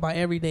we talk about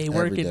every day.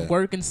 Day.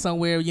 Working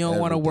somewhere you don't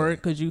want to Every day.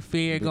 work because you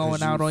fear Because going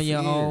you out on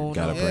your fear. own.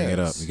 Gotta or bring it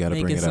up. Yes. You gotta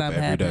making bring it up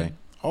something every day. happen.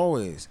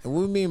 Always. And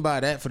what we mean by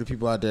that, for the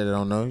people out there that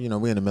don't know,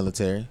 we in the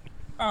military.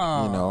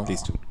 Oh, You know,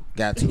 These two.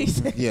 got to. He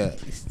said- Yeah.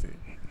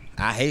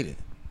 I hate it.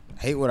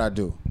 I hate what I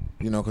do.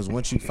 Because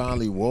once you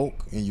finally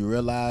woke and you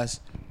realize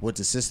what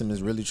the system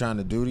is really trying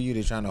to do to you,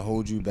 they're trying to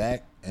hold you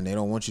back, and they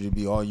don't want you to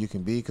be all you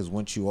can be. Because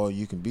once you all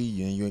you can be,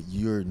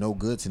 you're no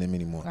good to them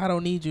anymore. I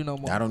don't need you no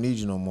more. I don't need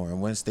you no more.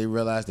 And once they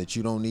realize that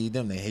you don't need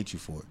them, they hate you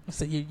for it.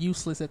 So you're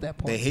useless at that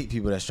point. They hate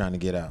people that's trying to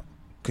get out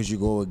because you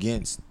go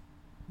against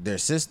their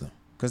system.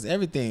 Because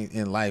everything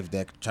in life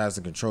that tries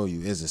to control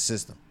you is a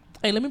system.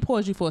 Hey, let me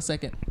pause you for a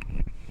second.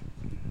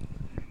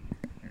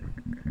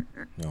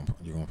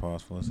 You gonna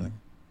pause for a second?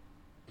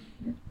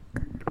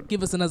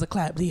 Give us another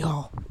clap, Lee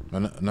Hall.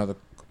 Another.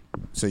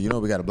 So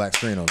we got a black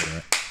screen over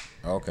there.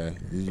 Okay,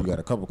 you got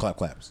a couple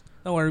claps.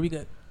 Don't worry, we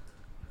good.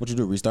 What you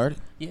do? Restart it?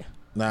 Yeah.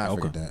 Nah, I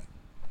figured that.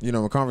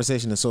 When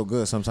conversation is so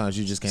good, sometimes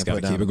you just can't Just gotta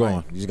put down keep it the mic.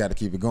 going. You just got to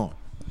keep it going.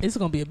 It's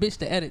gonna be a bitch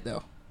to edit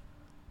though.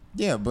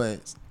 Yeah,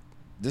 but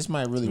this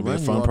might really It'll be a run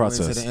you fun all the way to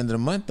process. the end of the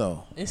month,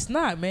 though. It's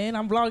not, man.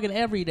 I'm vlogging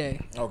every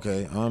day.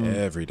 Okay,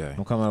 Every day.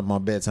 I'm coming up my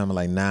bedtime in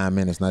like 9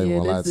 minutes. Not even Yeah,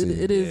 gonna lie to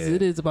you. it is. Yeah.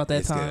 It is about that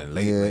It's time. getting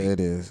late. Yeah, late. it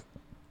is.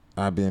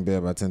 I'll be in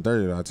bed by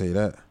 10:30, though, I'll tell you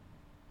that.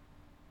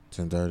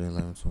 10:30,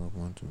 11, 12,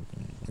 1, 2,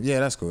 3. Yeah,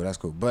 that's cool. That's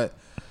cool. But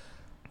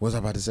what was I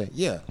about to say?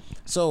 Yeah.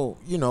 So,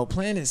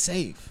 playing it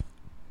safe.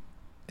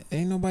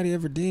 Ain't nobody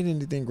ever did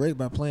anything great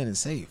by playing it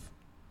safe.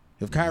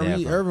 If Kyrie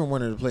Never. Irving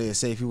wanted to play it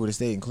safe, he would have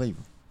stayed in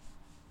Cleveland.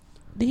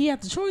 Did he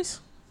have the choice?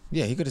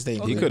 Yeah, he could have stayed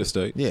in He Cleveland. could have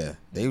stayed. Yeah.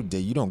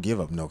 You don't give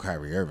up no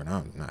Kyrie Irving.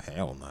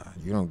 Hell nah.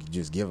 You don't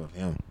just give up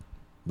him.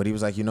 But he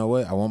was like, you know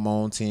what? I want my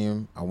own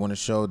team. I want to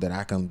show that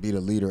I can be the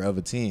leader of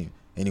a team.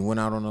 And he went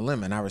out on a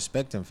limb, and I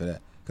respect him for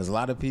that. Because a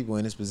lot of people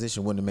in this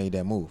position wouldn't have made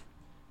that move.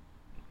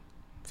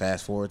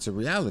 Fast forward to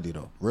reality,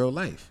 though. Real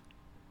life.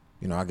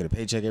 I get a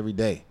paycheck every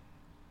day.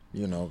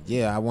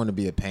 I want to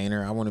be a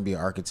painter. I want to be an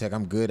architect.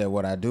 I'm good at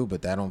what I do,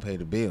 but that don't pay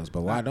the bills.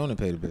 But why don't it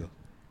pay the bills?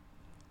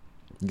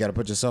 You got to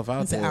put yourself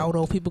out He said, there. I don't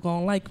know if people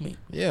gonna like me.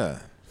 Yeah.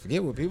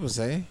 Forget what people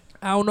say.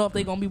 I don't know if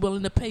they gonna be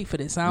willing to pay for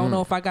this. I don't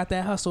know if I got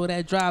that hustle or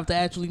that drive to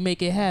actually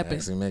make it happen.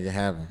 Actually make it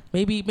happen.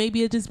 Maybe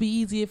it'd just be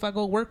easy if I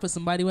go work for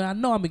somebody when I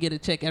know I'm gonna get a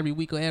check every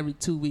week or every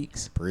 2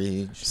 weeks.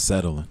 Preach.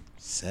 Settling.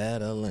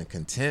 Settling.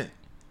 Content.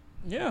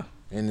 Yeah.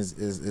 And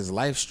is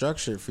life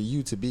structured for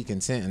you to be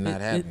content and not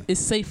happy? It's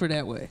safer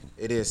that way.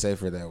 It is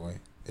safer that way.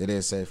 It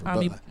is safer. I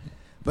mean-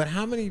 But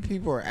how many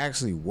people are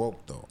actually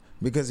woke though?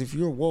 Because if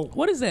you're woke,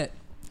 What is that?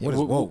 what is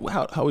woke?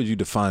 How would you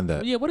define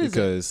that? Yeah, what is it?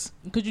 because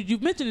Because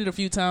you've mentioned it a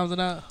few times,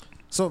 and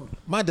So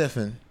my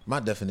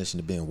definition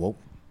of being woke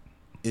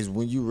is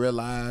when you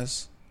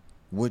realize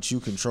what you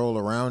control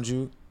around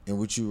you and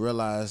what you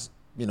realize,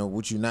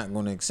 what you're not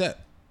going to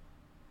accept.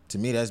 To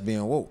me, that's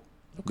being woke.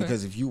 Okay.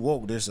 Because if you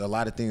woke, there's a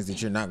lot of things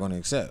that you're not going to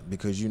accept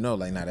because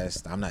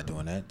I'm not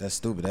doing that. That's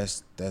stupid.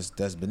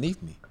 That's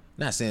beneath me.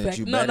 Not saying that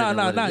you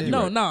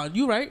no.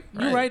 You right. You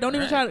Right, right. Don't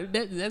even right. try to.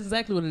 That's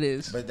exactly what it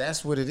is. But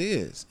that's what it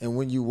is. And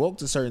when you woke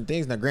to certain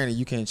things, now granted,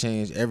 you can't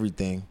change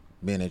everything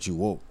being that you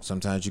woke.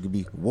 Sometimes you could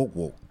be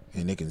woke.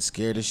 And it can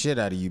scare the shit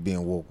out of you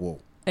being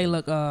woke. Hey,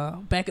 look.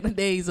 Back in the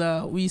days,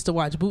 we used to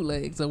watch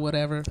bootlegs or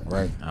whatever.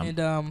 Right. And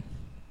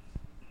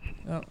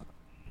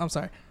I'm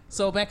sorry.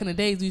 So back in the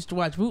days, we used to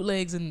watch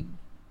bootlegs, and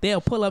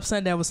they'll pull up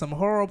something that was some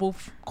horrible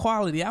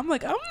quality. I'm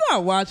like, I'm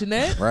not watching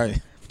that. Right.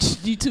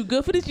 You too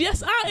good for this?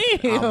 Yes, I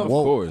am. I'm woke. Of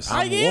course.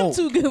 I I'm am woke.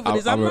 too good for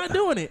this. I'm I- not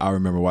doing it. I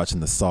remember watching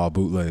the Saw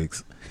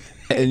bootlegs.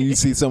 And you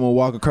see someone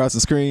walk across the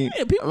screen.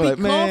 Yeah, people I'm like,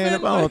 be man, coughing,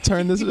 if I don't like-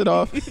 turn this shit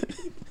off.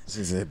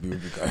 She said,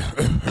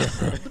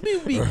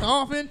 People be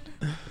coughing,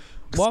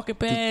 walking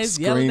past,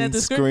 yelling at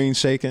the screen. screen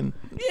shaking.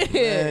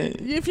 Yeah, Man.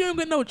 if you don't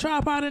get no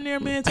tripod in there,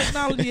 man,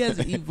 technology has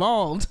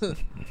evolved. For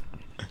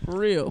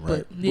real,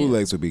 but yeah.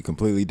 Bootlegs would be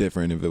completely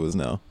different if it was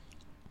now.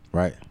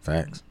 Right.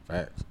 Facts.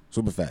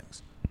 Super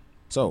facts.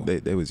 So,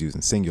 They was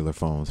using singular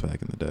phones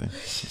back in the day.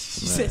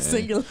 She said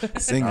singular.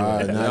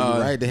 Singular. now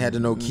you're right. They had the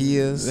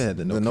Nokias. They had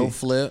the no Nokia.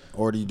 flip,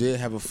 or you did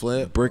have a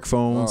flip. Brick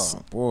phones.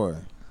 Oh, boy.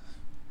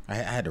 I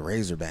had the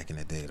Razor back in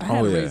the day. I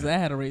had Oh, a yeah. razor. I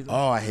had a razor.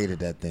 Oh, I hated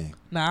that thing.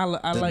 Nah,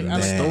 I The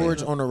like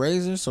storage on the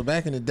Razor. So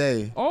back in the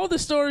day, all the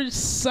storage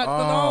sucked on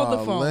all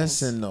the phones.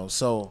 listen though.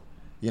 So,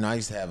 I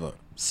used to have a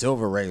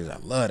silver Razor. I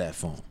love that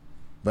phone.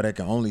 But it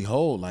can only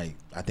hold I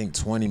think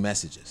 20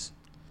 messages.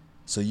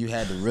 So you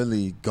had to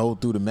really go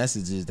through the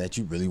messages that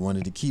you really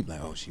wanted to keep.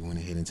 Like, oh, she went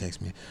ahead and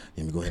text me.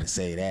 Let me go ahead and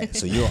say that.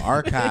 So you'll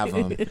archive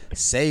them,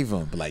 save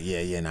them. But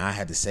I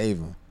had to save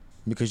them.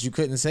 Because you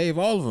couldn't save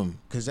all of them.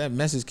 Because that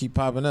message keep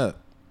popping up.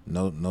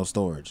 no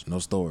storage.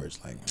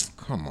 Like,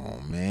 come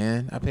on,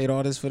 man. I paid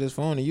all this for this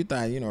phone, and you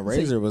thought,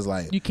 Razor was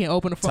like You can't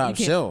open the phone. top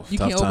shelf. You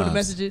Tough can't open the times.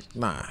 messages.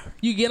 Nah,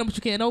 You get them, but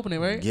you can't open it,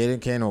 right? get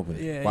it, can't open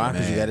it. Yeah, Why?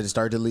 Because you man. got to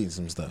start deleting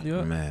some stuff.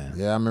 Yeah. Man.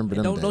 Yeah, I remember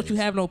them. Don't you days.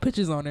 have no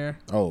pictures on there?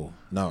 Oh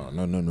no.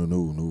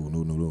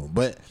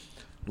 But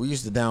we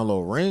used to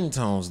download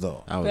ringtones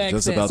though. I was Facts,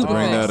 just facts, about to super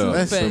bring facts, that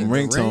up. super Some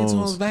facts.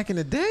 ringtones. back in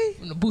the day.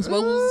 When the Boost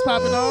Mobiles was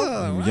popping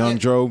off. Young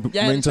Dro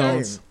Yeah,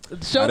 ringtones.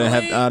 Show I didn't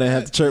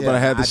have the chirp, but I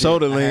had the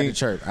shoulder I had the link.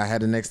 chirp. I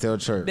had the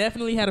Nextel chirp.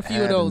 Definitely had a few I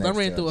of had the those. I next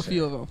ran tail through a shit.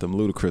 few of them. Them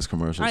Ludacris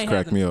commercials I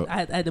cracked me up.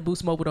 I had the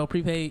Boost Mobile though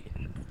prepaid.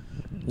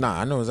 Nah,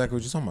 I know exactly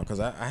what you're talking about because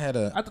I had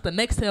a. I thought the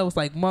Nextel was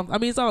like month. I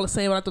mean, it's all the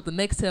same. But I thought the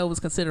Nextel was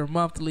considered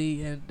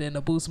monthly, and then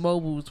the Boost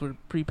Mobiles were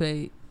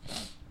prepaid.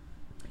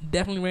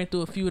 Definitely ran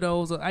through a few of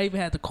those. I even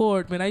had the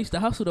cord. Man, I used to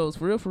hustle those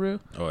for real.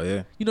 Oh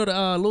yeah, You know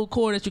the little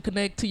cord that you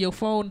connect to your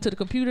phone to the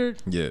computer.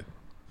 yeah,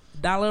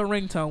 Dollar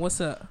ringtone. What's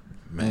up?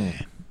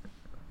 man.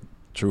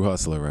 True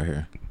hustler right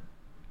here.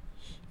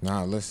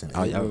 Nah, listen.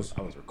 I it was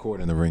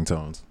recording the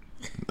ringtones.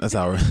 That's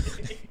how.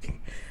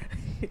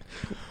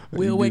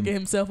 Will waking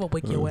himself up.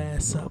 Wake your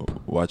ass up.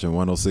 Watching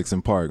 106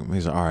 in Park.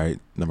 He's like, all right,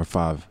 number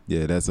 5.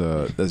 Yeah, that's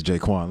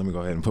Jaquan. Let me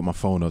go ahead and put my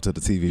phone up to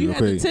the TV You real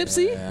had the quick.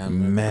 Tipsy. Yeah, I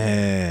remember.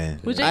 Man,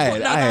 Was I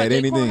had Jaquan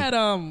anything.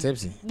 had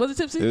Tipsy. Was it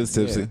Tipsy? It was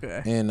Tipsy.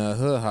 Okay. And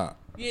Hood Hop.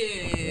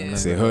 Yeah.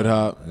 See Hood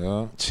Hop,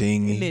 Yeah. And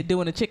Chingy, then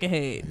doing the chicken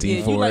head.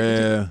 D4L. you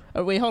like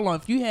oh, wait, hold on.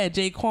 If you had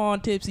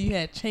Jaquan, Tipsy, you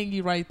had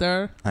Chingy right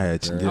there. I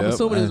had I'm I'm yep,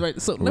 assuming I- it's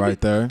right. So right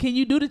there. Can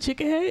you do the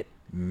chicken head?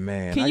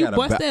 Man, Can I you got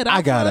bust that out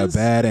I got for a us?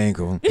 bad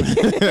ankle.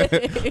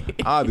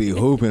 I'll be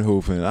hooping.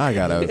 I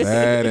got a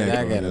bad ankle.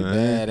 I got a man.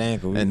 bad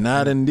ankle. And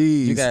not in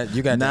these. You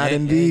got not the,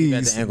 in you got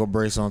these. the ankle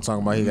brace on.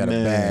 Talking about he got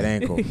Man. a bad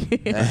ankle.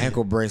 That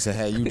ankle brace that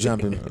had you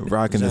jumping,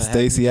 Rocking the had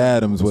Stacey you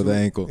Adams with too. an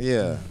ankle.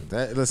 Yeah,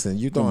 listen,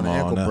 you throwing Come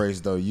an on ankle now. brace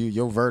though.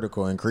 Your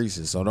vertical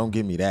increases, so don't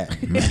give me that.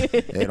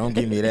 Hey, don't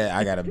give me that.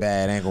 I got a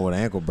bad ankle with an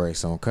ankle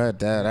brace on. Cut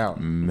that out.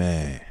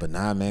 Man. But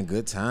nah, man,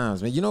 good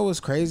times, man. You know what's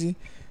crazy?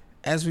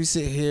 As we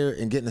sit here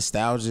and get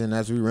nostalgia and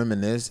as we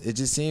reminisce, it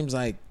just seems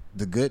like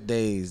the good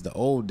days, the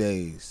old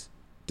days,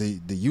 the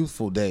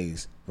youthful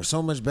days were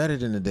so much better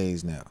than the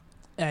days now.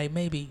 Hey,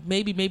 maybe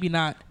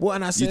not. Well,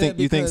 and I You said think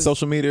because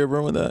social media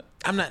ruined that?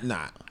 I'm not.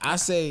 Nah, I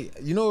say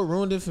you know what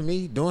ruined it for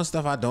me? Doing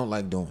stuff I don't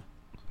like doing.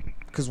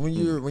 Because when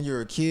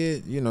you're a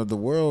kid, the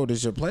world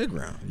is your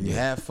playground. You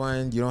have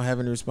fun. You don't have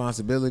any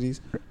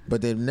responsibilities.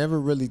 But they never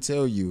really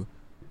tell you.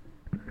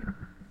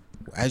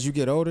 As you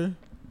get older,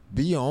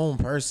 be your own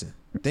person.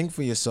 Think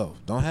for yourself.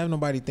 Don't have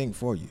nobody think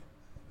for you.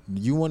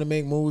 You want to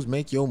make moves,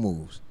 make your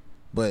moves.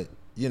 But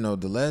the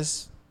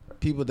less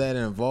people that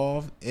are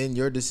involved in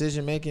your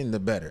decision making, the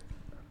better.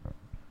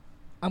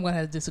 I'm gonna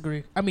have to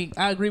disagree. I mean,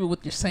 I agree with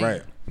what you're saying,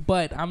 Right.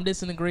 but I'm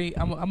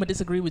gonna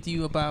disagree with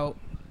you about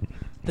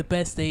the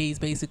best days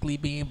basically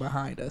being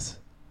behind us.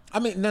 I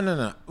mean,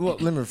 no. Well,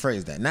 let me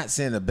rephrase that. Not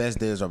saying the best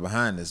days are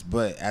behind us,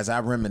 but as I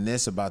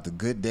reminisce about the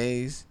good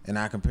days and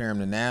I compare them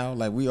to now,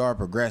 like we are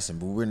progressing,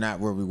 but we're not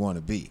where we want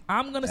to be.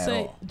 I'm gonna At say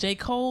all. J.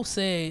 Cole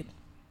said,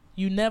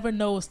 "You never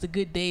know it's the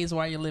good days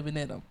while you're living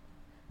in them."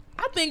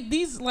 I think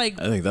these I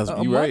think that's a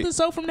you month right. or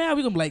so from now,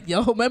 we're gonna be like,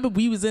 "Yo, remember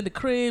we was in the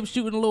crib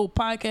shooting a little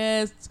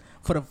podcast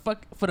for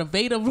the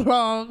Veda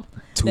vlog."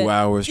 2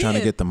 hours trying to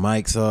yeah. get the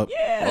mics up.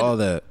 Yeah. All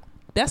that.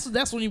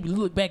 That's when you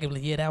look back and be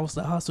like, yeah, that was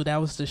the hustle, that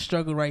was the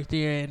struggle right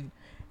there, and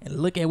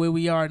look at where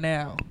we are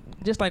now.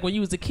 Just like when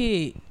you was a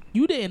kid,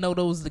 you didn't know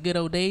those was the good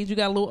old days. You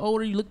got a little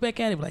older, you look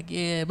back at it like,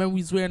 yeah, remember we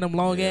was wearing them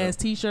long ass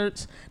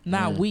t-shirts?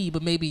 Not we,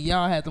 but maybe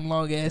y'all had them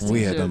long ass t-shirts.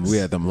 We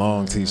had them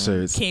long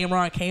t-shirts.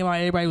 Cameron came out,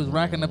 everybody was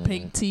rocking the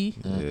pink tee.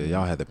 Yeah,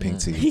 y'all had the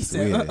pink He tees.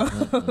 said,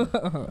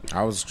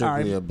 I was strictly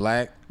Alright. a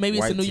black. maybe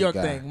it's a white New tee York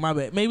guy. thing. My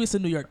bad. Maybe it's a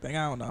New York thing.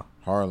 I don't know.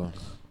 Harlem,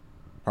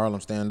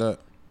 stand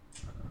up.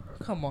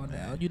 Come on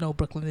now. You know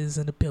Brooklyn is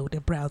in the building.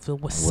 Brownsville,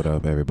 what's What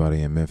up,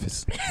 everybody in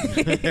Memphis?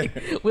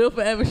 We'll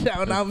forever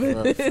shout out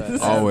this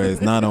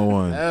Always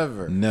 901.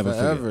 Ever, Never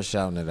forever forget.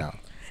 shouting it out.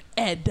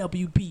 at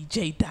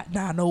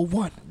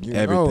WBJ.901. You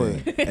Everything. know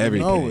it. Everything. You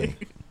know it.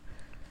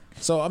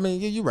 So I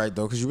mean, you're right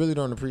though, because you really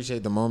don't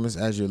appreciate the moments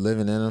as you're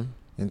living in them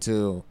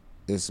until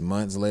it's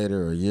months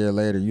later or a year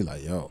later. You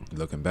like, yo,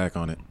 Looking back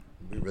on it.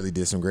 we really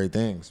did some great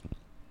things.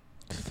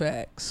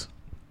 Facts.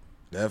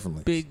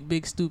 Definitely.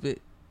 Big stupid.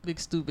 Big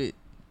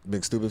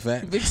stupid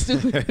fact. Big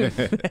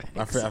stupid.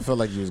 I feel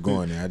like you was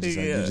going there.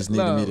 You just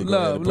needed Love, me to go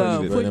love, ahead and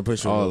love. go ahead and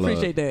push you. All a little.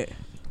 love. Appreciate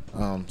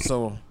that.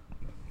 So,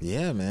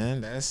 yeah,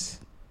 man, that's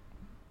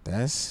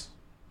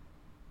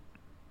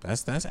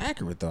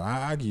accurate though.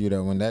 I give you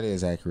that one. That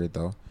is accurate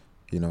though.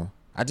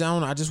 I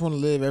just want to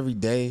live every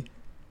day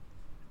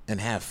and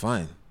have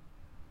fun.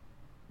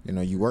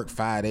 You work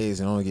 5 days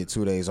and only get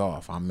 2 days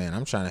off. I'm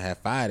trying to have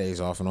 5 days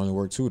off and only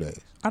work 2 days.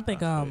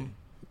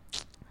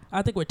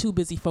 I think we're too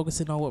busy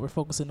focusing on what we're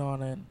focusing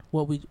on and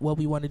what we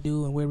want to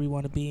do and where we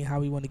want to be and how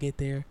we want to get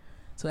there.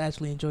 So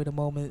actually enjoy the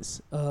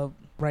moments of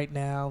right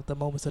now, the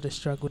moments of the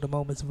struggle, the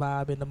moments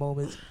vibing, the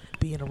moments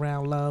being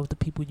around love, the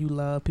people you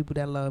love, people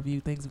that love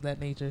you, things of that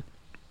nature.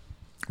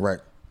 Right.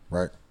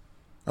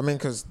 I mean,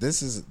 because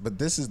this is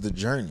the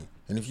journey.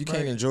 And if you can't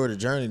Right. enjoy the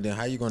journey, then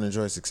how you going to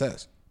enjoy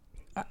success?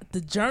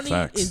 The journey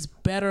Facts. is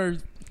better,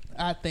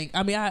 I think.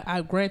 I mean,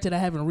 I granted I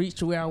haven't reached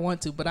to where I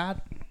want to, but I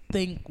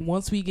think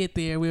once we get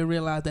there, we'll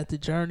realize that the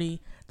journey,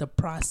 the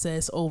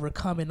process,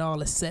 overcoming all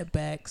the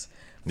setbacks,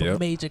 the Yep.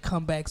 major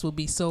comebacks will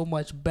be so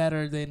much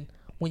better than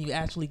when you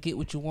actually get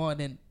what you want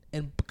and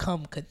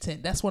become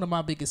content. That's one of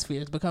my biggest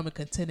fears, becoming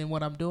content in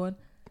what I'm doing.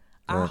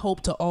 I Right.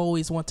 hope to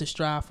always want to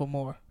strive for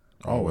more.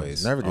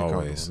 Always. Never get Always.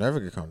 comfortable. Never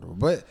get comfortable.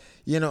 But,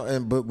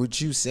 but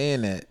with you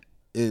saying that,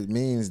 it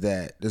means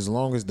that as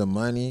long as the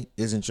money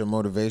isn't your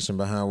motivation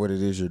behind what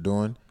it is you're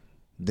doing,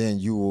 then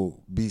you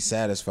will be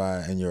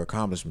satisfied in your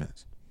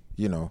accomplishments.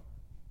 You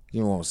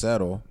won't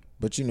settle,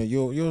 but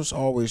you'll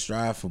always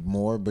strive for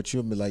more. But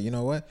you'll be like, you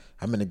know what?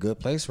 I'm in a good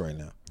place right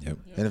now. Yep.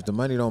 And if the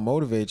money don't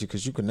motivate you,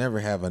 because you can never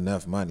have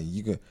enough money.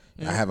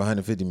 I have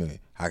 150 million.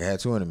 I can have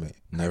 200 million.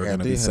 Never I can have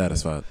gonna be 300 million.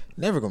 satisfied.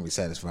 Never gonna be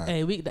satisfied.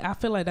 Hey, I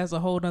feel like that's a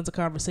whole nother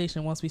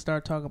conversation once we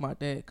start talking about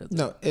that. Cause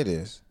No, it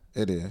is.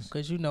 It is.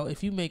 Because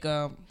if you make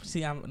I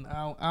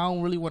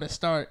don't really want to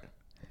start,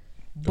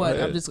 but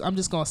ahead. I'm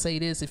just gonna say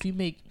this: if you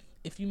make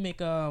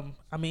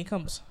it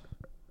comes,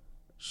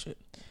 shit.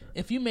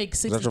 If you make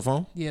 60, Is that your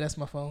phone? Yeah, that's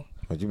my phone.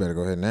 But you better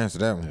go ahead and answer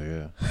that one.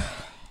 Yeah.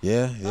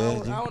 Yeah,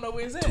 I don't know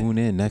where it's at. Tune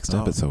in next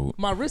episode.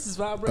 My wrist is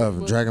vibrating. Of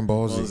but- Dragon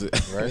Ball What was Z,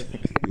 it?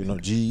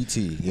 right? GET.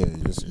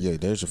 Yeah,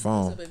 there's your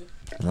phone. Baby.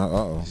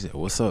 Uh-oh. She said,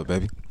 "What's up,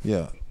 baby?"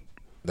 Yeah,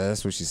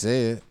 that's what she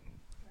said.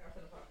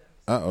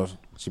 Uh-oh.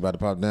 She about to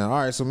pop down. All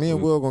right, so me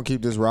and Will gonna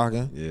keep this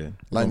rocking. Yeah.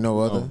 Like no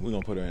other. We're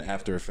gonna put her in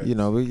After Effects. We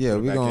Put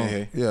her back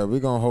in here. we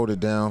gonna hold it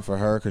down for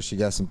her because she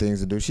got some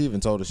things to do. She even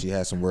told us she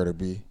had somewhere to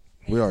be.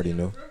 We already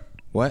knew.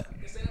 What?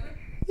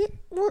 Yeah,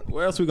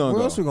 Where else we gonna where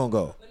go? else we gonna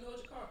go? Let me hold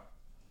your car.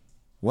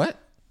 What?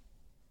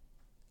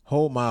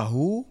 Hold my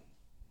who?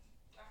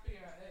 I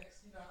figure I asked.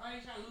 I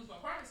ain't trying to lose my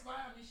parking spot.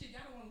 I mean, shit,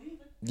 y'all don't want to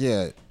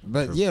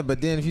leave it.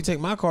 But then if you take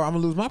my car, I'm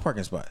gonna lose my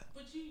parking spot.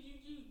 But you.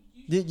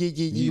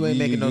 You ain't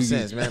making no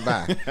sense, man.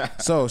 Bye.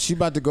 So she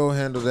about to go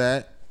handle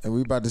that, and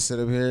we about to sit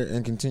up here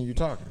and continue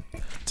talking.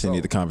 Continue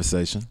the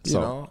conversation.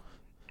 You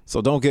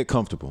So don't get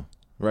comfortable,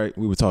 right?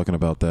 We were talking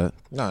about that.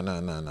 No. You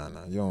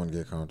don't want to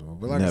get comfortable.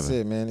 But like I Never.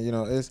 said,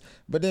 man,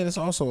 but then it's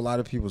also a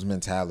lot of people's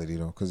mentality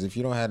though, because if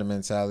you don't have the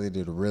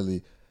mentality to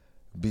really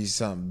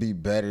be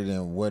better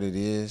than what it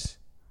is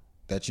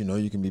that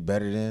you can be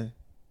better than,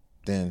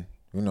 then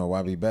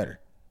why be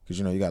better? Because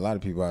you got a lot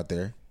of people out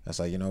there that's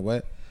like, you know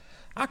what,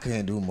 I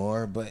couldn't do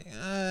more, but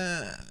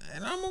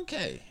and I'm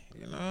okay.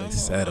 They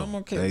settle. I'm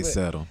okay. They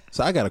settle.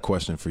 So I got a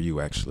question for you,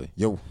 actually.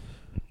 Yo,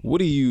 What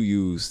do you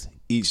use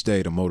each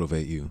day to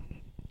motivate you?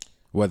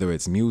 Whether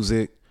it's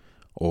music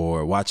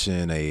or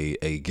watching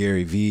a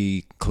Gary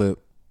Vee clip,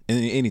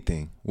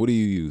 anything. What do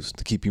you use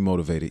to keep you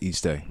motivated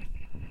each day?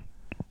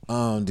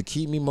 to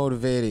keep me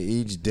motivated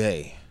each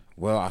day.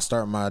 Well, I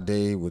start my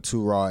day with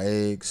 2 raw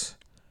eggs,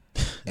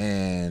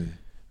 and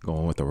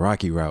Going with the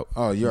Rocky route.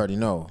 oh, you already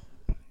know,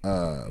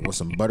 with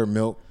some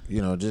buttermilk,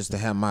 just to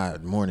have my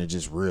morning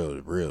just real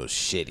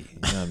shitty. You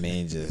know what I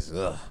mean? Just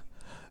ugh.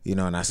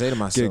 And I say to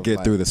myself, Get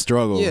like, through the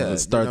struggle. yeah,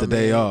 Start the what I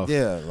day mean? off.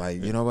 Yeah,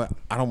 like, you know what?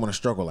 I don't want to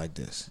struggle like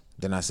this.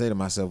 Then I say to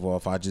myself, well,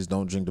 if I just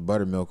don't drink the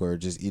buttermilk or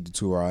just eat the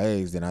 2 raw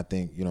eggs, then I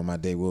think, my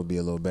day will be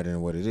a little better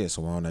than what it is.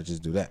 So why don't I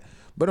just do that?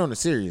 But on a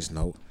serious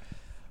note,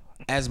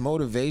 as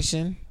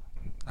motivation,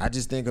 I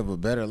just think of a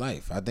better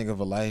life. I think of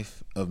a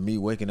life of me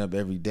waking up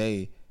every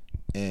day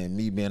and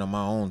me being on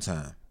my own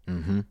time.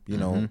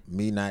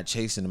 Me not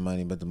chasing the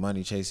money, but the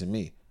money chasing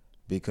me.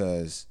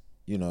 Because,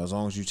 as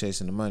long as you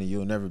chasing the money,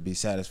 you'll never be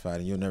satisfied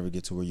and you'll never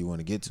get to where you want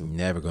to get to.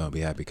 Never gonna be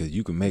happy because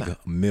you can make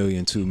 $1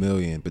 million, $2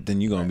 million, but then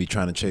you're gonna be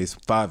trying to chase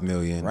 $5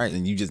 million, Right.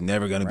 and you just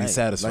never gonna be Right.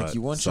 satisfied. Like,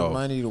 you want So, your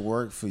money to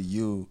work for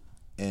you,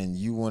 and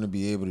you want to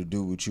be able to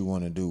do what you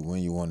want to do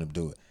when you want to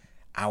do it.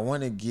 I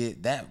want to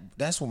get that.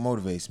 That's what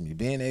motivates me.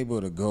 Being able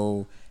to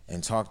go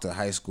and talk to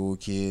high school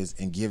kids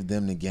and give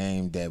them the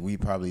game that we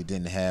probably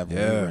didn't have when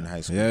we were in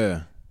high school.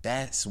 Yeah.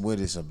 That's what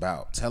it's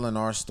about. Telling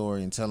our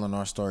story and telling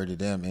our story to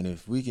them. And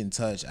if we can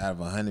touch out of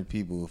 100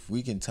 people, if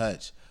we can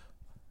touch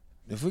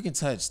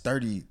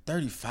 30,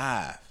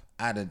 35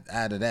 out of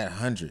that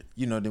 100,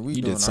 then we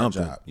You doing did our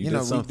something. job. You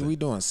did something. We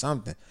doing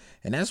something.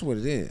 And that's what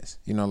it is.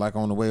 Like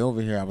on the way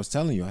over here, I was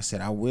telling you, I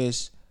said, I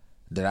wish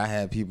that I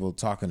had people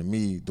talking to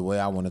me the way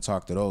I want to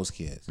talk to those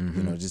kids.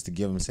 Just to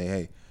give them, say,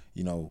 hey,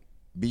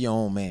 be your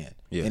own man.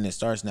 Yeah. And it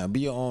starts now.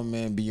 Be your own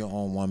man, be your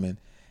own woman,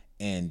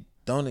 and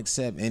don't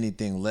accept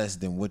anything less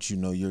than what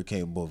you're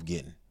capable of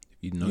getting.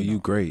 You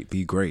great.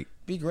 Be great.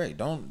 Be great.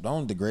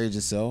 Don't degrade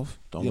yourself.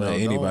 Don't let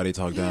anybody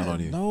talk down on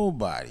you.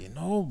 Nobody.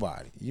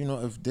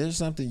 If there's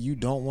something you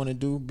don't want to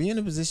do, be in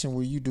a position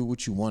where you do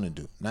what you want to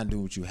do, not do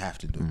what you have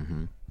to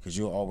do, because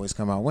you'll always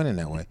come out winning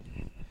that way.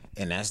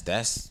 And that's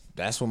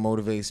what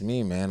motivates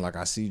me, man. Like,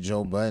 I see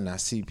Joe Budden, I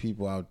see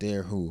people out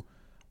there who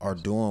are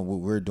doing what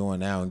we're doing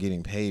now and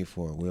getting paid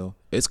for it, Will.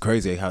 It's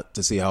crazy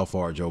to see how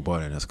far Joe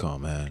Budden has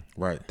come, man.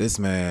 Right. This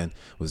man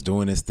was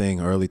doing this thing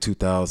early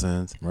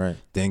 2000s. Right.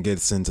 Then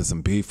gets into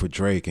some beef with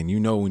Drake. And you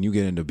know when you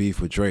get into beef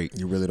with Drake,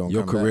 You really don't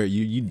your come career, back.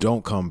 you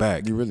don't come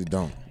back. You really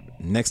don't.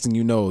 Next thing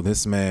you know,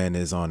 this man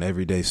is on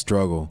Everyday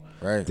Struggle.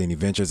 Right. Then he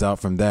ventures out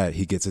from that.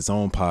 He gets his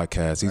own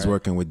podcast. He's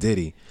working with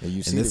Diddy. And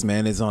you see this the-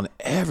 man is on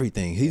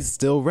everything. He's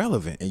still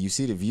relevant. And you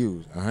see the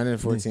views,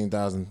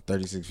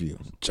 114,036 views.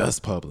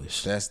 Just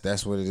published.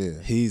 That's what it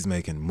is. He's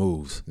making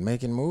moves.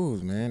 Making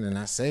moves, man. And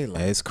I say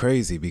like, And it's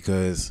crazy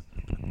because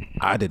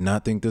I did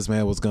not think this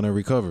man was going to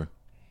recover.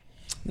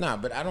 nah,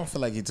 but I don't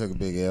feel like he took a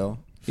big L.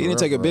 He didn't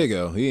take a big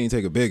L. He didn't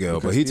take a big L,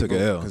 but he took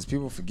an L. Because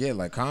people forget,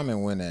 like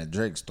Common went at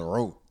Drake's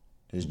throat,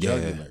 his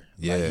jugular.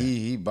 yeah. Like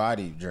he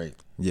bodied Drake.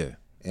 Yeah.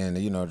 And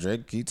you know,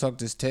 Drake, he tucked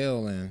his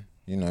tail and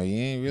he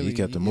ain't really. He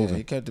kept it moving.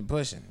 He kept it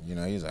pushing. He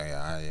was like,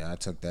 I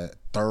took that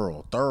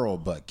thorough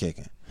butt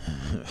kicking.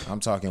 I'm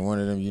talking one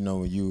of them.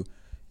 When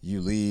you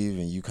leave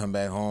and you come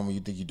back home and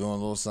you think you're doing a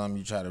little something,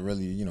 you try to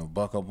really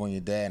buck up on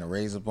your dad and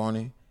raise up on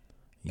him,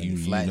 and you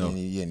flatten and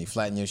you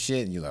flatten your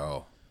shit, and you're like,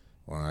 oh,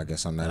 well, I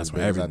guess I'm not as big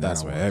as I thought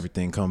That's I where was.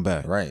 everything come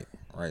back. Right.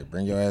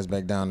 Bring your ass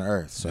back down to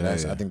earth. So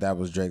I think that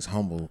was Drake's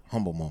humble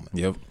moment.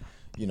 Yep.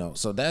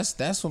 So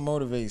that's what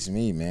motivates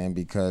me, man,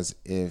 because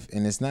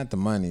and it's not the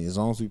money, as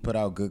long as we put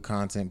out good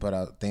content, put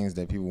out things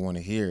that people want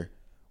to hear,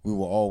 we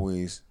will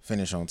always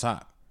finish on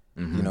top.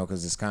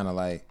 Because it's kind of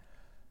like,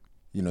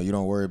 you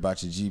don't worry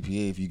about your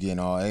GPA if you're getting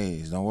all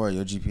A's. Don't worry,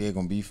 your GPA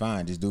gonna be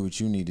fine. Just do what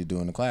you need to do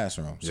in the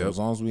classroom. So as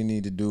long as we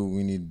need to do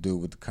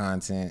with the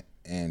content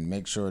and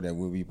make sure that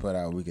what we put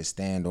out, we can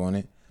stand on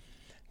it,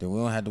 then we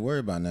don't have to worry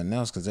about nothing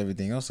else because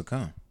everything else will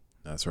come.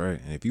 That's right.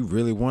 And if you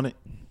really want it,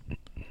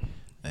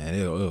 and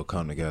it'll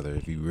come together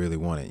if you really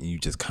want it. And you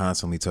just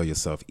constantly tell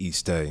yourself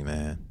each day,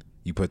 man.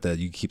 You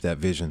keep that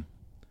vision.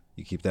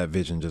 You keep that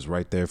vision just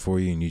right there for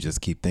you, and you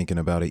just keep thinking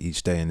about it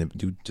each day, and then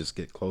you just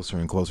get closer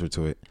and closer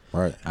to it.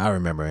 Right. I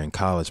remember in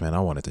college, man, I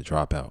wanted to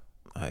drop out.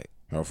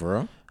 Oh, for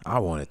real? I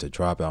wanted to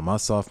drop out. My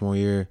sophomore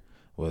year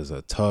was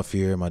a tough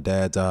year. My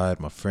dad died.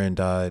 My friend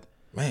died.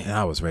 Man. And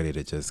I was ready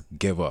to just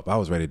give up. I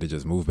was ready to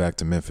just move back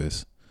to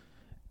Memphis.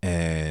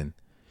 And,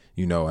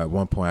 at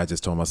one point I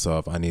just told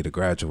myself I need to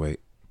graduate.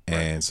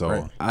 And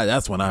so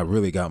that's when I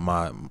really got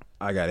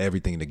I got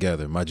everything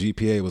together. My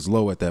GPA was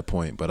low at that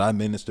point, but I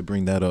managed to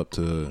bring that up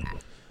to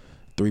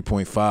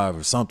 3.5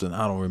 or something.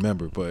 I don't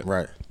remember. But,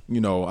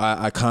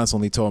 I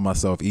constantly told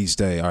myself each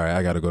day, all right,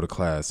 I got to go to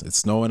class. It's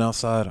snowing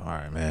outside. All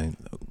right, man,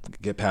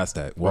 get past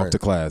that. Walk to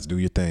class. Do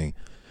your thing.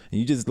 And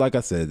you just, like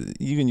I said,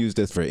 you can use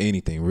this for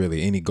anything,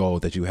 really, any goal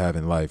that you have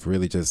in life.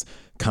 Really just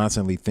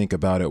constantly think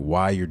about it,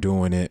 why you're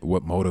doing it,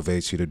 what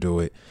motivates you to do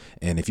it.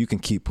 And if you can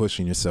keep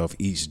pushing yourself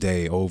each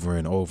day over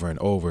and over and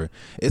over,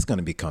 it's going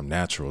to become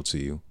natural to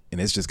you. And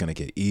it's just going to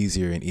get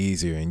easier and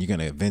easier, and you're going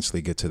to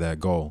eventually get to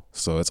that goal.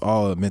 So it's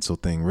all a mental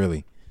thing,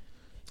 really.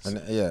 And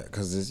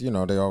because it's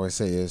they always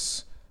say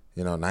it's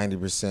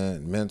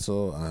 90%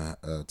 mental,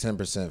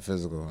 10%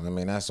 physical. I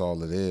mean, that's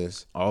all it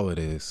is. All it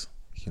is.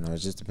 It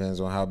just depends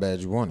on how bad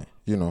you want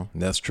it.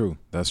 That's true.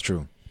 That's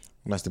true.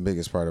 That's the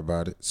biggest part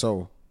about it.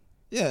 So,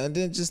 yeah, and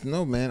then just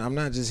know, man, I'm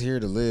not just here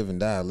to live and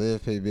die.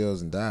 Live, pay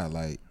bills, and die.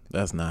 Like,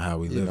 that's not how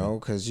we live.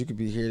 Because you could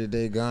be here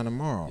today, gone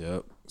tomorrow.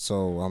 Yep.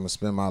 So I'm gonna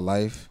spend my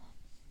life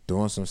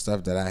doing some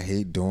stuff that I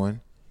hate doing.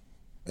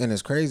 And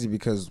it's crazy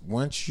because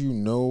once you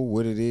know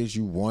what it is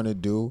you want to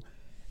do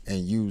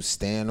and you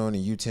stand on it,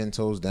 you 10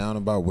 toes down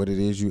about what it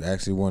is you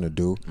actually want to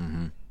do,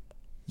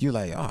 you're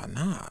like, oh,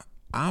 nah,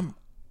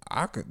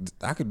 I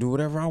could do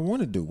whatever I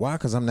want to do. Why?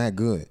 Because I'm that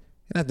good.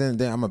 And at the end of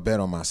the day, I'm going to bet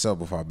on myself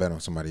before I bet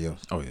on somebody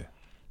else. Oh,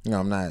 yeah.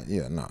 I'm not,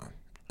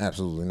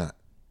 absolutely not.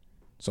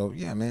 So,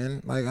 yeah,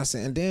 man, like I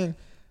said, and then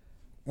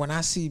when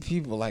I see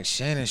people like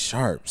Shannon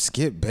Sharp,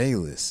 Skip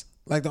Bayless,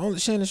 like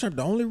Shannon Sharp,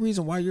 the only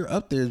reason why you're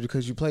up there is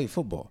because you played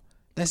football.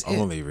 That's the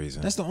only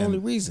reason. That's the only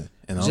reason.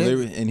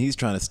 And he's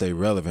trying to stay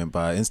relevant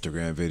by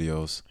Instagram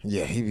videos.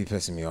 Yeah, he be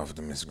pissing me off with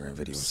them Instagram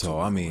videos. So,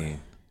 I mean...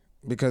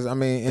 Because, I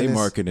mean... They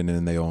market it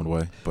in their own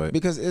way, but...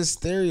 Because it's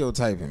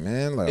stereotyping,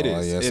 man. Like, it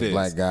is. It's a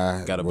black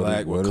guy. Got a what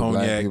black with do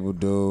cognac. Black people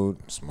do?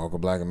 Smoke a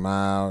black and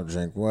mild.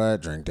 Drink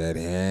what? Drink that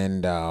hen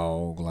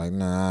dog. Like,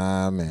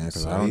 nah, man.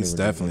 So he's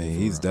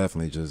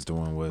definitely just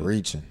doing what...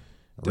 Reaching.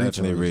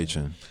 Definitely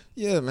reaching.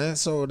 Yeah, man.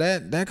 So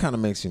that kind of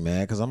makes me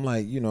mad because I'm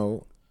like,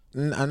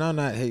 and I'm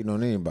not hating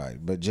on anybody,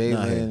 but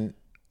Jalen,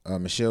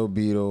 Michelle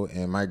Beadle,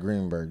 and Mike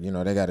Greenberg,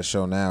 they got a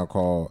show now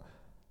called,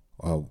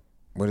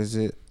 what is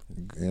it?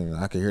 And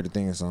I can hear the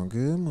theme song,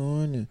 Good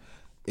Morning.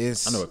 I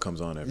know it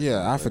comes on every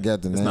I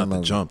forgot the name of it. It's not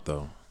The Jump,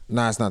 though.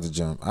 Nah, it's not The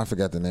Jump. I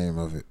forgot the name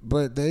of it.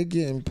 But they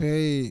getting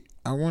paid,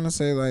 I want to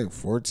say like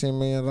 $14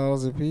 million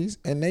a piece,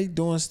 and they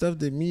doing stuff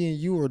that me and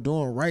you are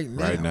doing right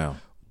now. Right now.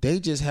 They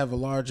just have a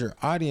larger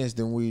audience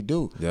than we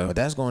do. Yeah. But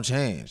that's going to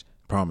change.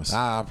 Promise.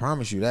 I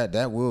promise you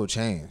that will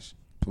change.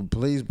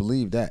 Please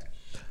believe that.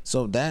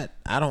 So that,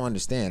 I don't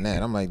understand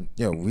that. I'm like,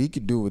 we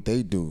could do what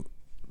they do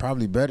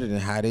probably better than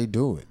how they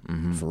do it.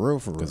 For real.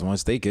 Because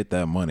once they get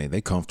that money,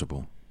 they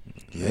comfortable.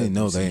 They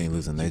know they ain't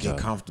losing their You get job.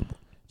 comfortable.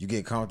 You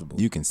get comfortable.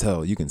 You can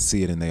tell. You can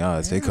see it in their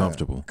eyes. They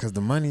comfortable. Because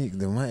the money,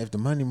 if the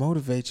money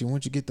motivates you,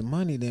 once you get the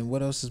money, then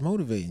what else is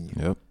motivating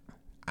you? Yep.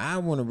 I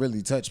want to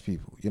really touch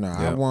people. You know,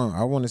 I Yep.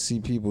 want to see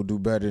people do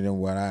better than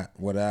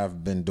what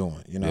I've been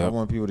doing. You know, I Yep.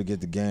 want people to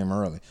get the game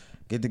early.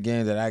 Get the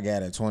game that I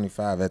got at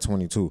 25, at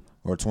 22,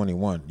 or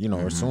 21, you know,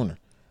 or sooner.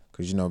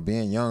 Because, you know,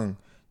 being young,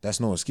 that's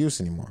no excuse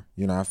anymore.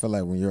 You know, I feel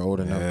like when you're old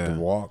enough to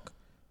walk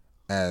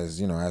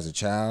as, you know, as a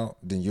child,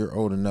 then you're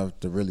old enough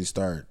to really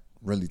start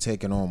really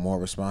taking on more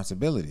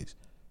responsibilities.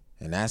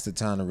 And that's the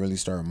time to really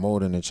start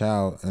molding a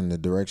child in the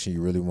direction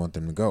you really want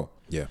them to go.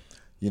 Yeah.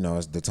 You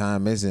know, the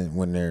time isn't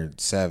when they're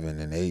 7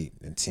 and 8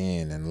 and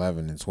 10 and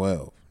 11 and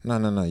 12.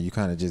 No. You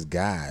kind of just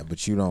guide,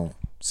 but you don't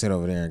sit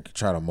over there and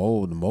try to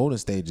mold. The molding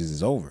stages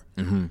is over.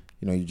 Mm-hmm.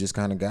 You know, you just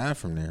kind of guide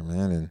from there,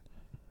 man. And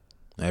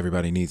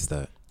Everybody needs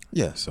that.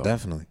 yeah, So-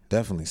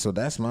 definitely. So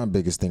that's my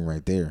biggest thing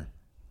right there.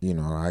 You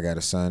know, I got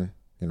a son.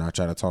 You know, I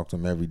try to talk to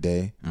him every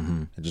day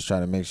and just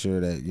try to make sure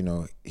that, you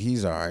know,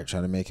 he's all right.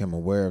 Try to make him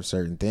aware of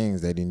certain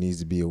things that he needs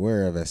to be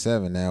aware of at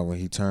 7. Now, when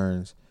he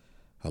turns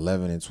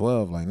 11 and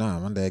 12, like, nah,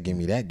 my dad gave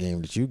me that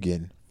game that you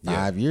getting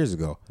 5 years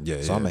ago. Yeah,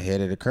 so I'm ahead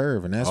of the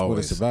curve, and that's what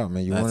it's about,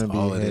 man. You want to be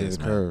ahead of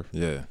the curve.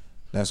 Yeah.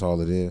 That's all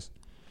it is.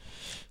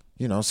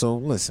 You know, so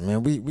listen,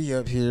 man, we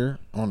up here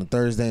on a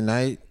Thursday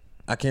night.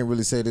 I can't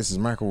really say this is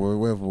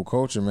microwavable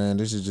culture, man.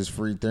 This is just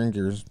free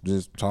thinkers,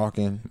 just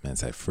talking. Man,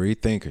 it's like free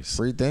thinkers.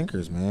 Free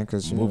thinkers, man.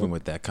 Because Moving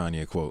with that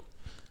Kanye quote.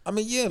 I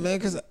mean, yeah, man.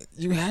 Because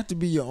you have to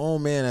be your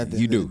own man at the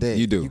end of the day.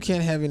 You do. You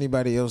can't have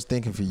anybody else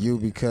thinking for you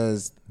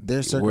because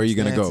their circumstances Where you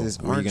gonna go? Where you aren't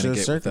gonna your get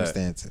with that?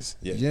 circumstances.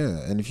 Yeah.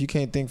 And if you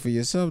can't think for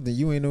yourself, then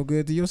you ain't no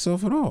good to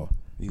yourself at all.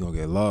 You gonna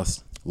get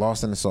lost.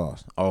 Lost in the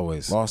sauce.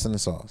 Always. Lost in the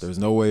sauce. There's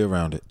no way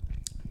around it.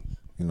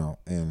 You know,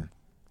 and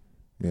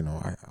you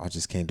know, I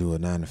just can't do a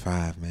 9 to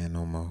 5, man,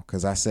 no more.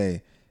 Cause I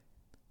say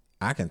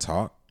I can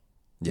talk.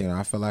 You know,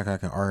 I feel like I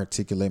can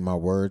articulate my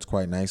words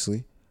quite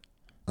nicely.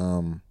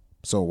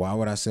 So why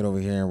would I sit over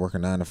here and work a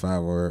 9 to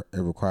 5 where it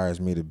requires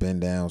me to bend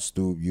down,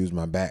 stoop, use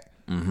my back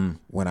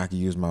when I can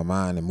use my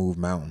mind and move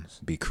mountains?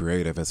 Be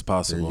creative as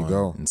possible. There you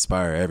go. And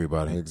inspire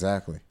everybody.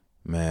 Exactly.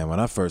 Man, when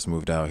I first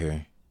moved out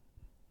here,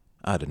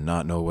 I did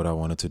not know what I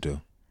wanted to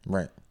do.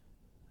 Right.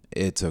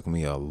 It took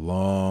me a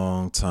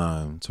long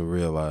time to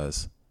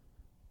realize,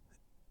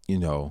 you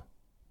know,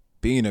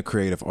 being a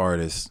creative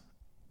artist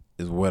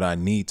is what I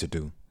need to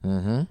do.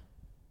 Mm-hmm.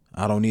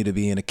 I don't need to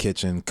be in the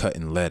kitchen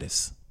cutting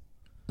lettuce.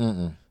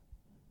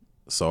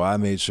 So I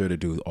made sure to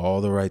do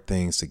all the right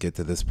things to get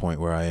to this point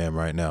where I am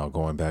right now,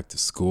 going back to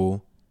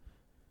school,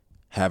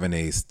 having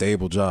a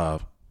stable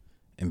job,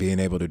 and being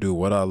able to do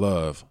what I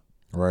love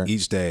Right.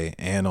 each day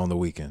and on the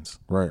weekends.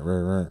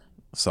 Right.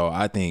 So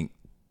I think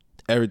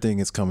everything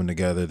is coming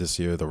together this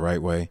year the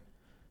right way.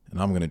 And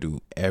I'm going to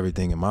do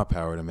everything in my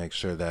power to make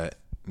sure that,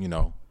 you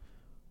know,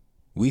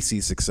 we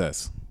see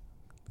success,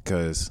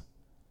 because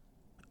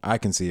I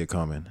can see it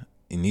coming.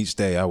 And each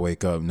day I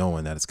wake up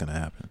knowing that it's going to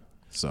happen.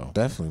 So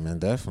Definitely, man.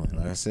 Definitely.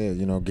 Like I said,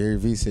 you know, Gary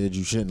Vee said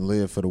you shouldn't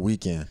live for the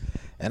weekend.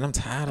 And I'm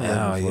tired of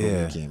living for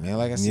the weekend, man.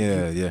 Like I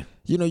said,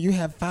 you know, you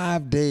have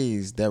 5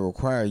 days that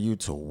require you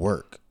to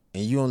work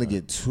and you only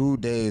get 2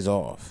 days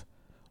off.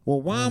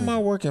 Well, why am I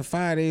working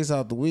 5 days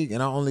out the week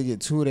and I only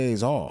get 2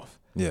 days off?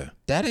 Yeah.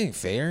 That ain't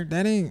fair.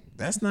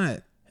 That's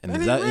not. And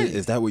that is ain't that right.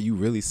 is that what you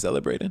really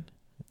celebrating?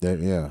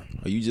 Yeah.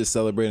 Are you just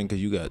celebrating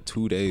because you got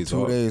 2 days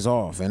 2 off? days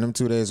off. And them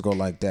 2 days go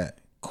like that.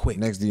 Quick.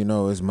 Next thing you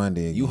know, it's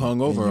Monday again. You hung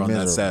And over you on that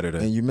miserable. Saturday.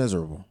 And you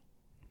miserable.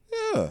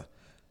 Yeah.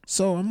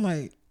 So I'm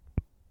like,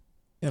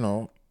 you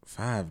know,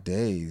 5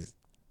 days,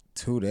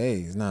 2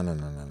 days. No.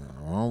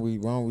 Why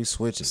don't we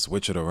switch it?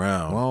 Switch it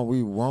around. Why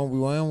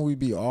don't we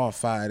be off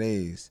 5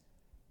 days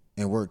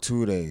and work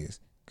 2 days?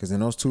 Because in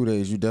those 2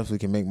 days, you definitely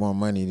can make more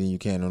money than you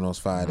can in those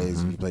 5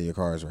 days if you play your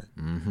cards right.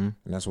 Mm-hmm.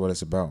 And that's what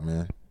it's about,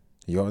 man.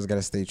 You always got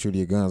to stay true to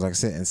your guns. Like I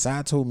said, and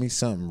Sai told me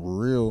something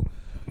real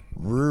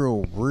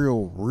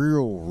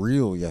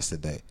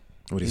yesterday.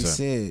 What'd he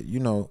say? Said, you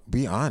know,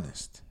 be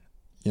honest.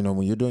 You know,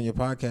 when you're doing your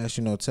podcast,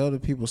 you know, tell the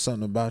people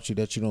something about you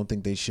that you don't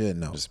think they should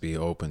know. Just be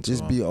open to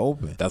Just them. be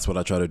open. That's what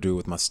I try to do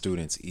with my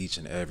students each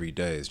and every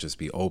day, is just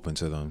be open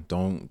to them.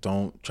 Don't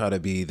try to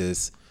be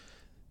this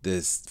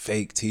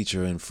fake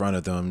teacher in front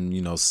of them,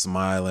 you know,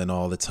 smiling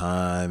all the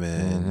time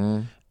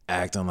and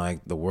acting like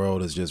the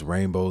world is just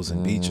rainbows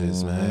and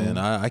beaches, man.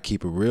 I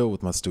keep it real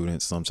with my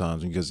students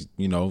sometimes because,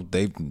 you know,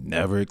 they've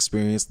never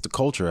experienced the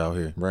culture out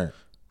here. Right.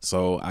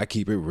 So I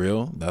keep it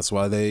real. That's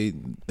why they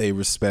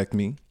respect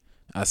me.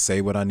 I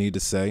say what I need to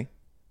say,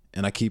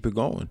 and I keep it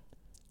going.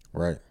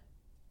 Right.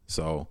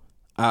 So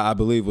I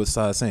believe what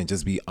Sai's saying.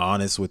 Just be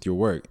honest with your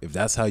work. If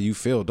that's how you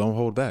feel, don't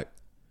hold back.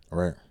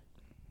 Right.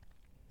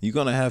 You're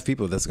going to have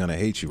people that's going to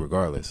hate you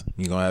regardless.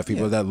 You're going to have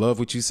people that love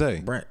what you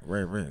say. Right.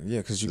 Yeah,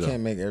 because you So,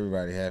 can't make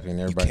everybody happy, and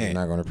everybody's can't.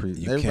 not going to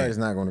everybody's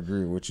not going to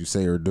agree with what you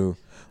say or do,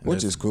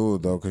 which is cool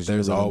though. Because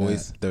There's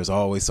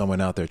always someone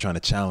out there trying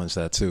to challenge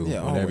that too.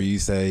 Yeah, Whenever always. you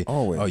say,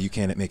 Always. "Oh, you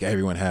can't make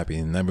everyone happy,"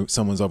 and then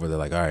someone's over there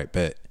like, "All right,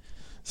 bet."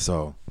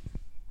 So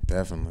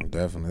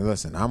Definitely.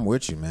 Listen, I'm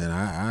with you, man.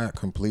 I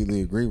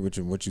completely agree with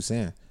you what you're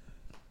saying.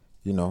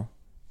 You know,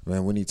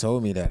 man, when he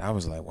told me that, I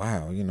was like,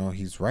 wow, you know,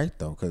 he's right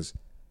though, because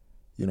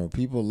you know,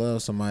 people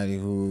love somebody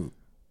who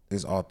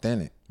is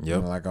authentic. Yep.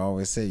 You know, like I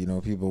always say, you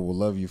know, people will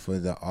love you for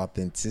the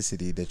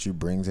authenticity that you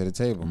bring to the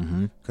table,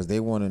 because they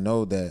want to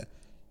know that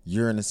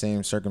you're in the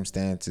same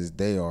circumstances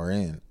they are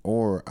in,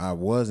 or I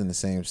was in the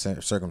same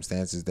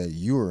circumstances that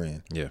you were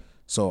in. Yeah.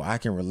 So I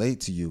can relate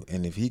to you,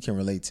 and if he can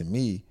relate to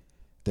me,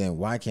 then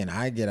why can't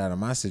I get out of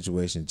my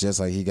situation just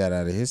like he got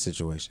out of his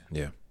situation?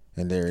 Yeah.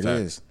 And there it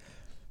is.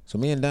 So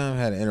me and Dom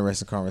had an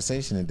interesting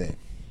conversation today,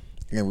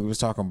 and we was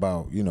talking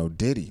about, you know,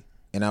 Diddy,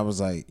 and I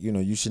was like, you know,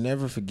 you should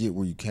never forget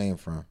where you came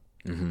from.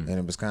 And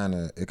it was kind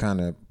of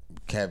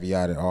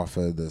caveated off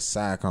of the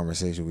side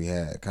conversation we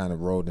had, kind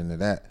of rolled into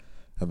that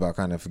about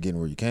kind of forgetting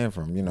where you came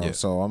from, you know. Yeah.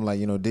 So I'm like,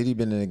 you know, Diddy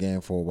been in the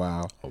game for a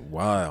while.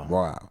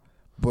 Wow.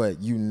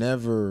 But you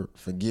never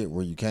forget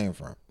where you came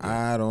from.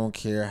 I don't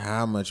care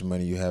how much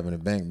money you have in the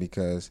bank,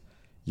 because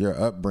your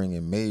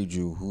upbringing made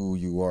you who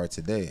you are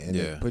today, and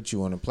it put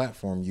you on the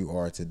platform you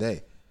are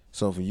today.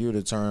 So for you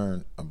to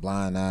turn a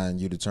blind eye and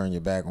you to turn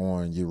your back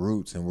on your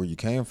roots and where you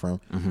came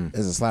from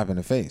is a slap in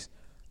the face.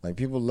 Like,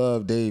 people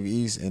love Dave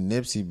East and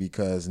Nipsey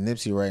because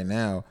Nipsey right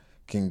now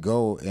can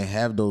go and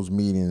have those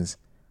meetings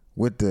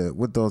with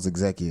those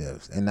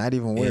executives and not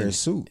even wear a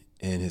suit.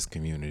 In his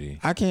community.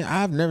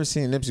 I've never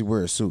seen Nipsey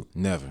wear a suit.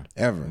 Never.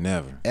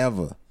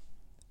 Ever.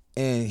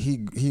 And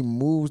he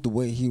moves the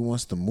way he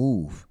wants to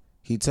move.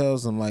 He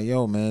tells them like,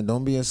 yo, man,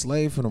 don't be a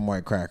slave for them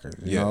white crackers.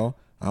 You know?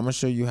 I'm gonna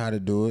show you how to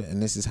do it,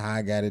 and this is how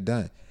I got it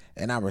done.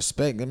 And I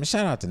respect him.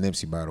 Shout out to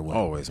Nipsey, by the way.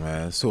 Always,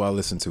 man. That's who I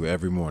listen to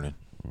every morning.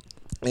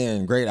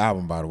 And great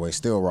album, by the way.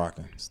 Still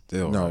rocking.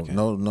 Rocking.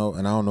 No.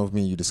 And I don't know if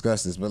me and you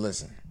discussed this, but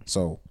listen.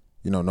 So,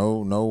 you know,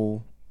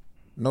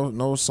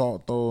 no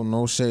salt thrown,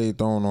 no shade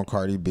thrown on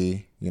Cardi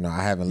B. You know,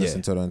 I haven't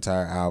listened to the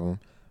entire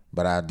album,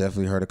 but I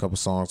definitely heard a couple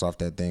songs off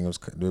that thing. It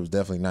was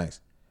definitely nice.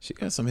 She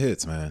got some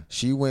hits, man.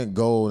 She went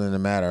gold in a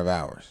matter of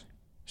hours.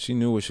 She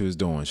knew what she was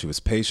doing. She was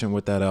patient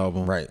with that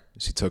album. Right.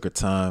 She took her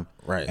time.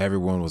 Right.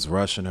 Everyone was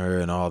rushing her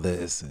and all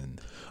this. And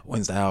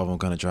when's the album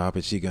gonna drop?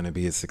 Is she gonna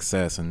be a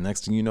success? And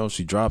next thing you know,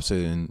 she drops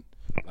it, and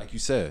like you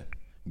said,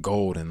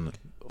 gold in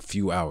a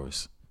few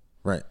hours.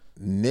 Right.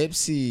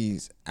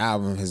 Nipsey's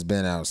album has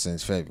been out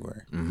since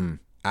February.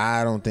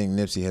 I don't think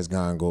Nipsey has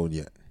gone gold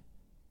yet.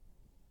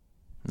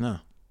 No.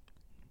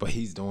 But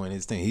he's doing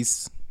his thing.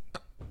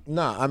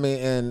 I mean,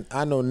 and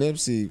I know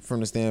Nipsey from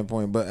the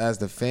standpoint, but as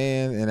the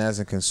fan and as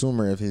a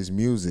consumer of his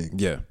music,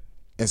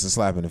 it's a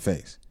slap in the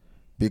face,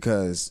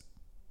 because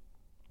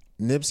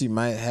Nipsey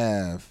might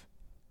have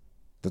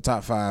the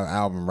top 5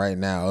 album right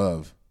now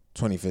of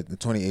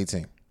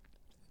 2018.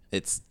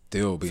 It's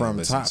still being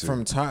listened to.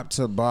 From top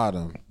to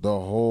bottom, the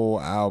whole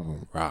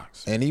album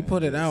rocks. And he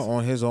put it out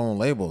on his own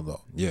label,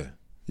 though. Yeah.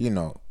 You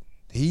know,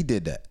 he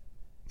did that.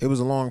 It was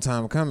a long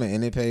time coming,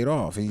 and it paid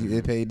off.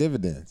 It paid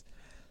dividends.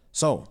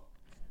 So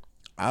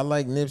I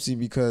like Nipsey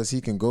because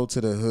he can go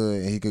to the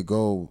hood and he could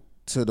go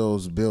to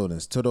those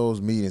buildings, to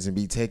those meetings, and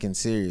be taken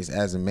serious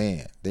as a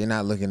man. They're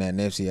not looking at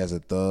Nipsey as a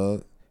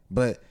thug,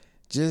 but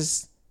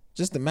just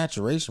the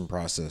maturation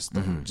process,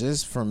 though.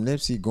 Just from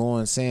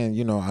Nipsey saying,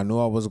 you know, I knew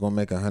I wasn't gonna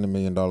make $100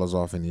 million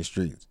off in these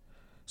streets,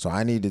 so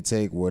I need to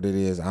take what it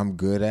is I'm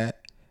good at,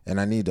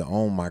 and I need to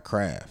own my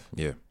craft.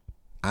 Yeah.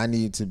 I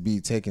need to be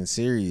taken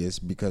serious,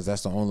 because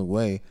that's the only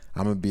way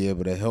I'm gonna be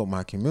able to help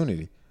my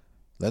community.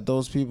 Let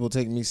those people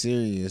take me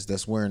serious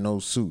that's wearing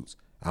those suits.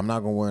 I'm not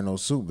gonna wear no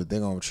suit, but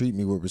they're gonna treat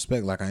me with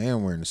respect like I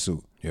am wearing a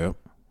suit. Yep.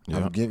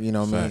 I'm giving, you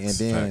know what I mean? And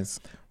then,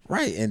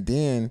 right, and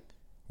then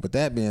with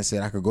that being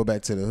said, I could go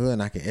back to the hood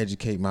and I could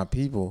educate my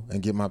people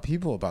and get my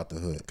people about the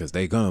hood. Because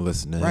they gonna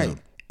listen to him. Right.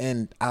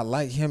 And I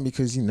like him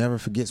because he never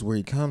forgets where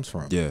he comes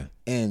from. Yeah.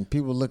 And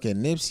people look at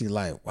Nipsey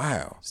like,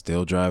 wow.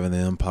 Still driving the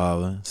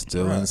Impala,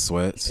 still in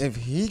sweats. If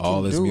he can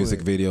all his do music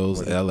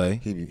videos, LA.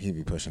 He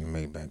be pushing the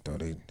Maybach though.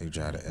 They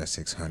drive the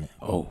S600.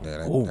 Oh.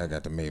 That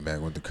got the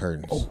Maybach with the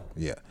curtains. Oh.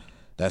 Yeah.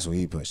 That's what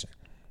he pushing.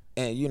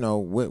 And you know,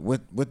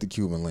 with the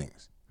Cuban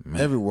links. Man.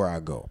 Everywhere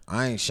I go,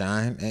 I ain't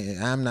shining.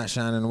 I'm not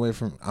shining away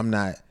from. I'm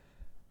not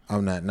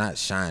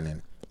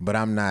shining, but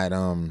I'm not.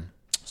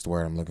 What's the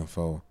word I'm looking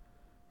for?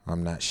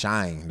 I'm not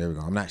shying. There we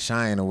go. I'm not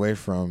shying away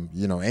from,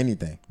 you know,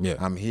 anything. Yeah.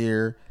 I'm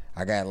here.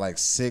 I got like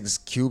 6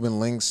 Cuban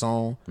links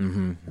on.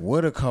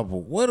 What a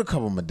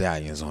couple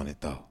medallions on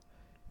it though.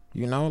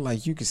 You know,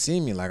 like you can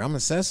see me, like I'm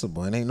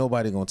accessible, and ain't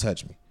nobody gonna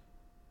touch me.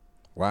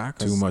 Why?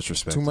 Too much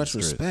respect. Too much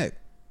respect.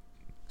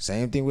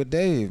 Same thing with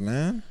Dave,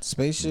 man.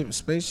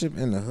 Spaceship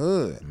in the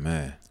hood.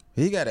 Man.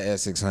 He got an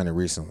S600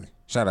 recently.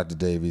 Shout out to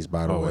Dave East,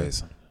 by the way.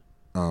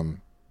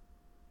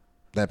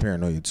 That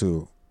Paranoia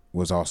 2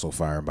 was also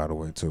fire, by the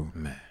way, too.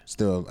 Man.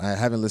 Still, I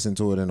haven't listened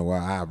to it in a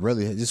while.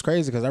 It's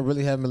crazy because I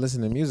really haven't been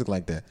listening to music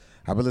like that.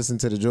 I've been listening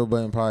to the Joe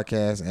Budden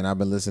podcast, and I've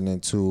been listening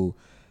to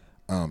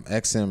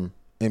XM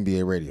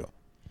NBA radio.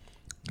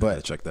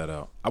 But check that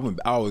out. I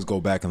always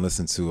go back and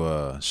listen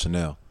to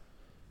Chanel.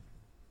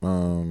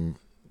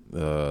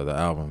 The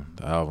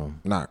album.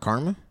 Not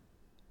Karma?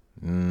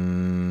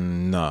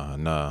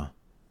 Nah.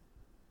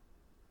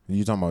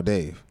 You talking about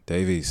Dave?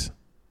 Davies.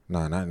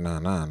 Not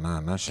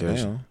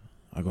Chanel.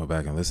 I go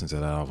back and listen to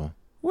that album.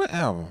 What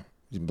album?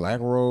 Black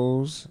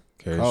Rose.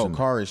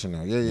 Kari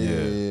Chanel.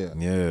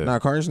 Yeah. Nah,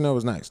 Kari Chanel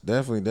was nice.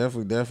 Definitely.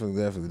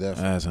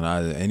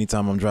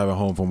 Anytime I'm driving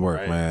home from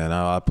work, man,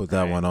 I put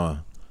that one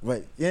on.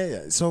 But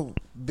yeah. So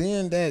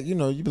being that, you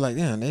be like,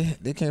 yeah,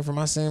 they came from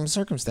my same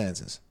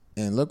circumstances.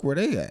 And look where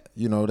they at.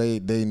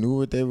 They knew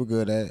what they were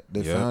good at.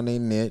 They found their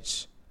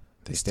niche.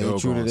 They stayed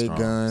true to their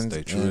guns.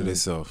 Stay true to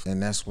themselves.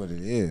 And that's what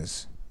it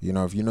is.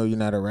 If you know you're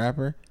not a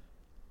rapper,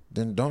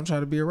 then don't try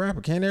to be a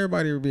rapper. Can't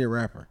everybody be a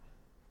rapper?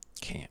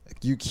 Can't.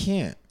 You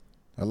can't.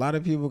 A lot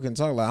of people can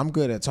talk. Like, I'm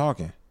good at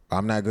talking.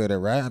 I'm not good at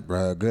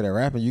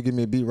rapping. You give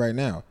me a beat right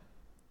now,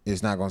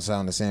 it's not gonna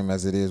sound the same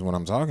as it is when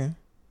I'm talking.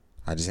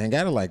 I just ain't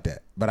got it like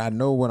that. But I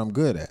know what I'm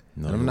good at.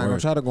 And I'm not gonna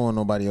try to go in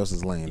nobody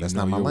else's lane. That's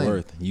not my lane.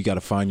 Worth. You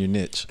gotta find your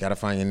niche.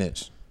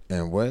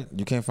 And what?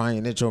 You can't find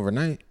your niche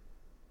overnight.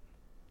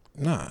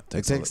 Nah,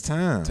 it takes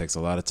time. It takes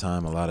a lot of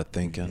time, a lot of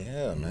thinking.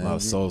 Yeah, man. A lot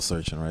of soul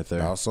searching right there.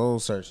 About soul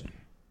searching.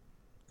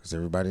 Because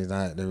everybody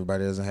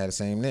doesn't have the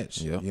same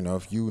niche. Yep.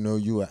 If you know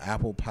you an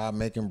apple pie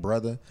making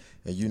brother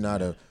and you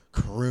not a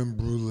creme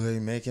brulee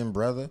making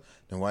brother,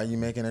 then why you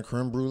making a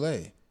creme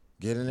brulee?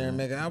 Get in there and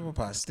make an apple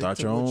pie. Start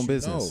your own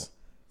business.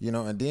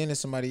 And then if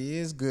somebody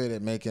is good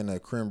at making a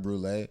creme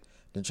brulee,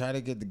 then try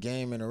to get the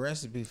game and the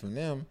recipe from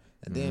them,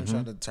 and then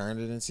try to turn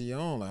it into your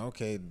own. Like,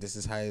 okay, this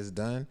is how it's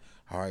done.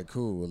 All right,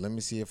 cool. Well, let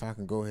me see if I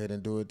can go ahead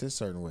and do it this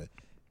certain way.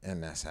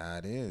 And that's how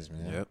it is,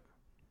 man. Yep.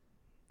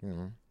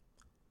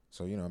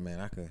 So man,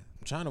 I'm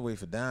trying to wait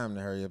for Dime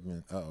to hurry up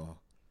and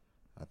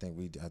I think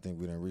we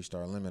done reached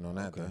our limit on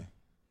that thing.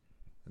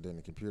 And then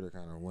the computer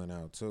kind of went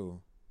out too.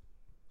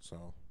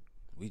 So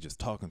we just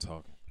talking.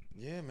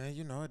 Yeah, man,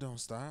 it don't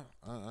stop.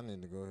 I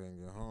need to go ahead and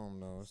get home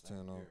though. It's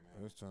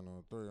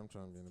 10:03. I'm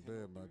trying to be in the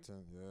bed by 10.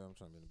 Yeah, I'm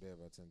trying to be in the bed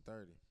by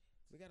 10:30.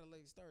 We got a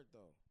late start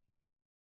though.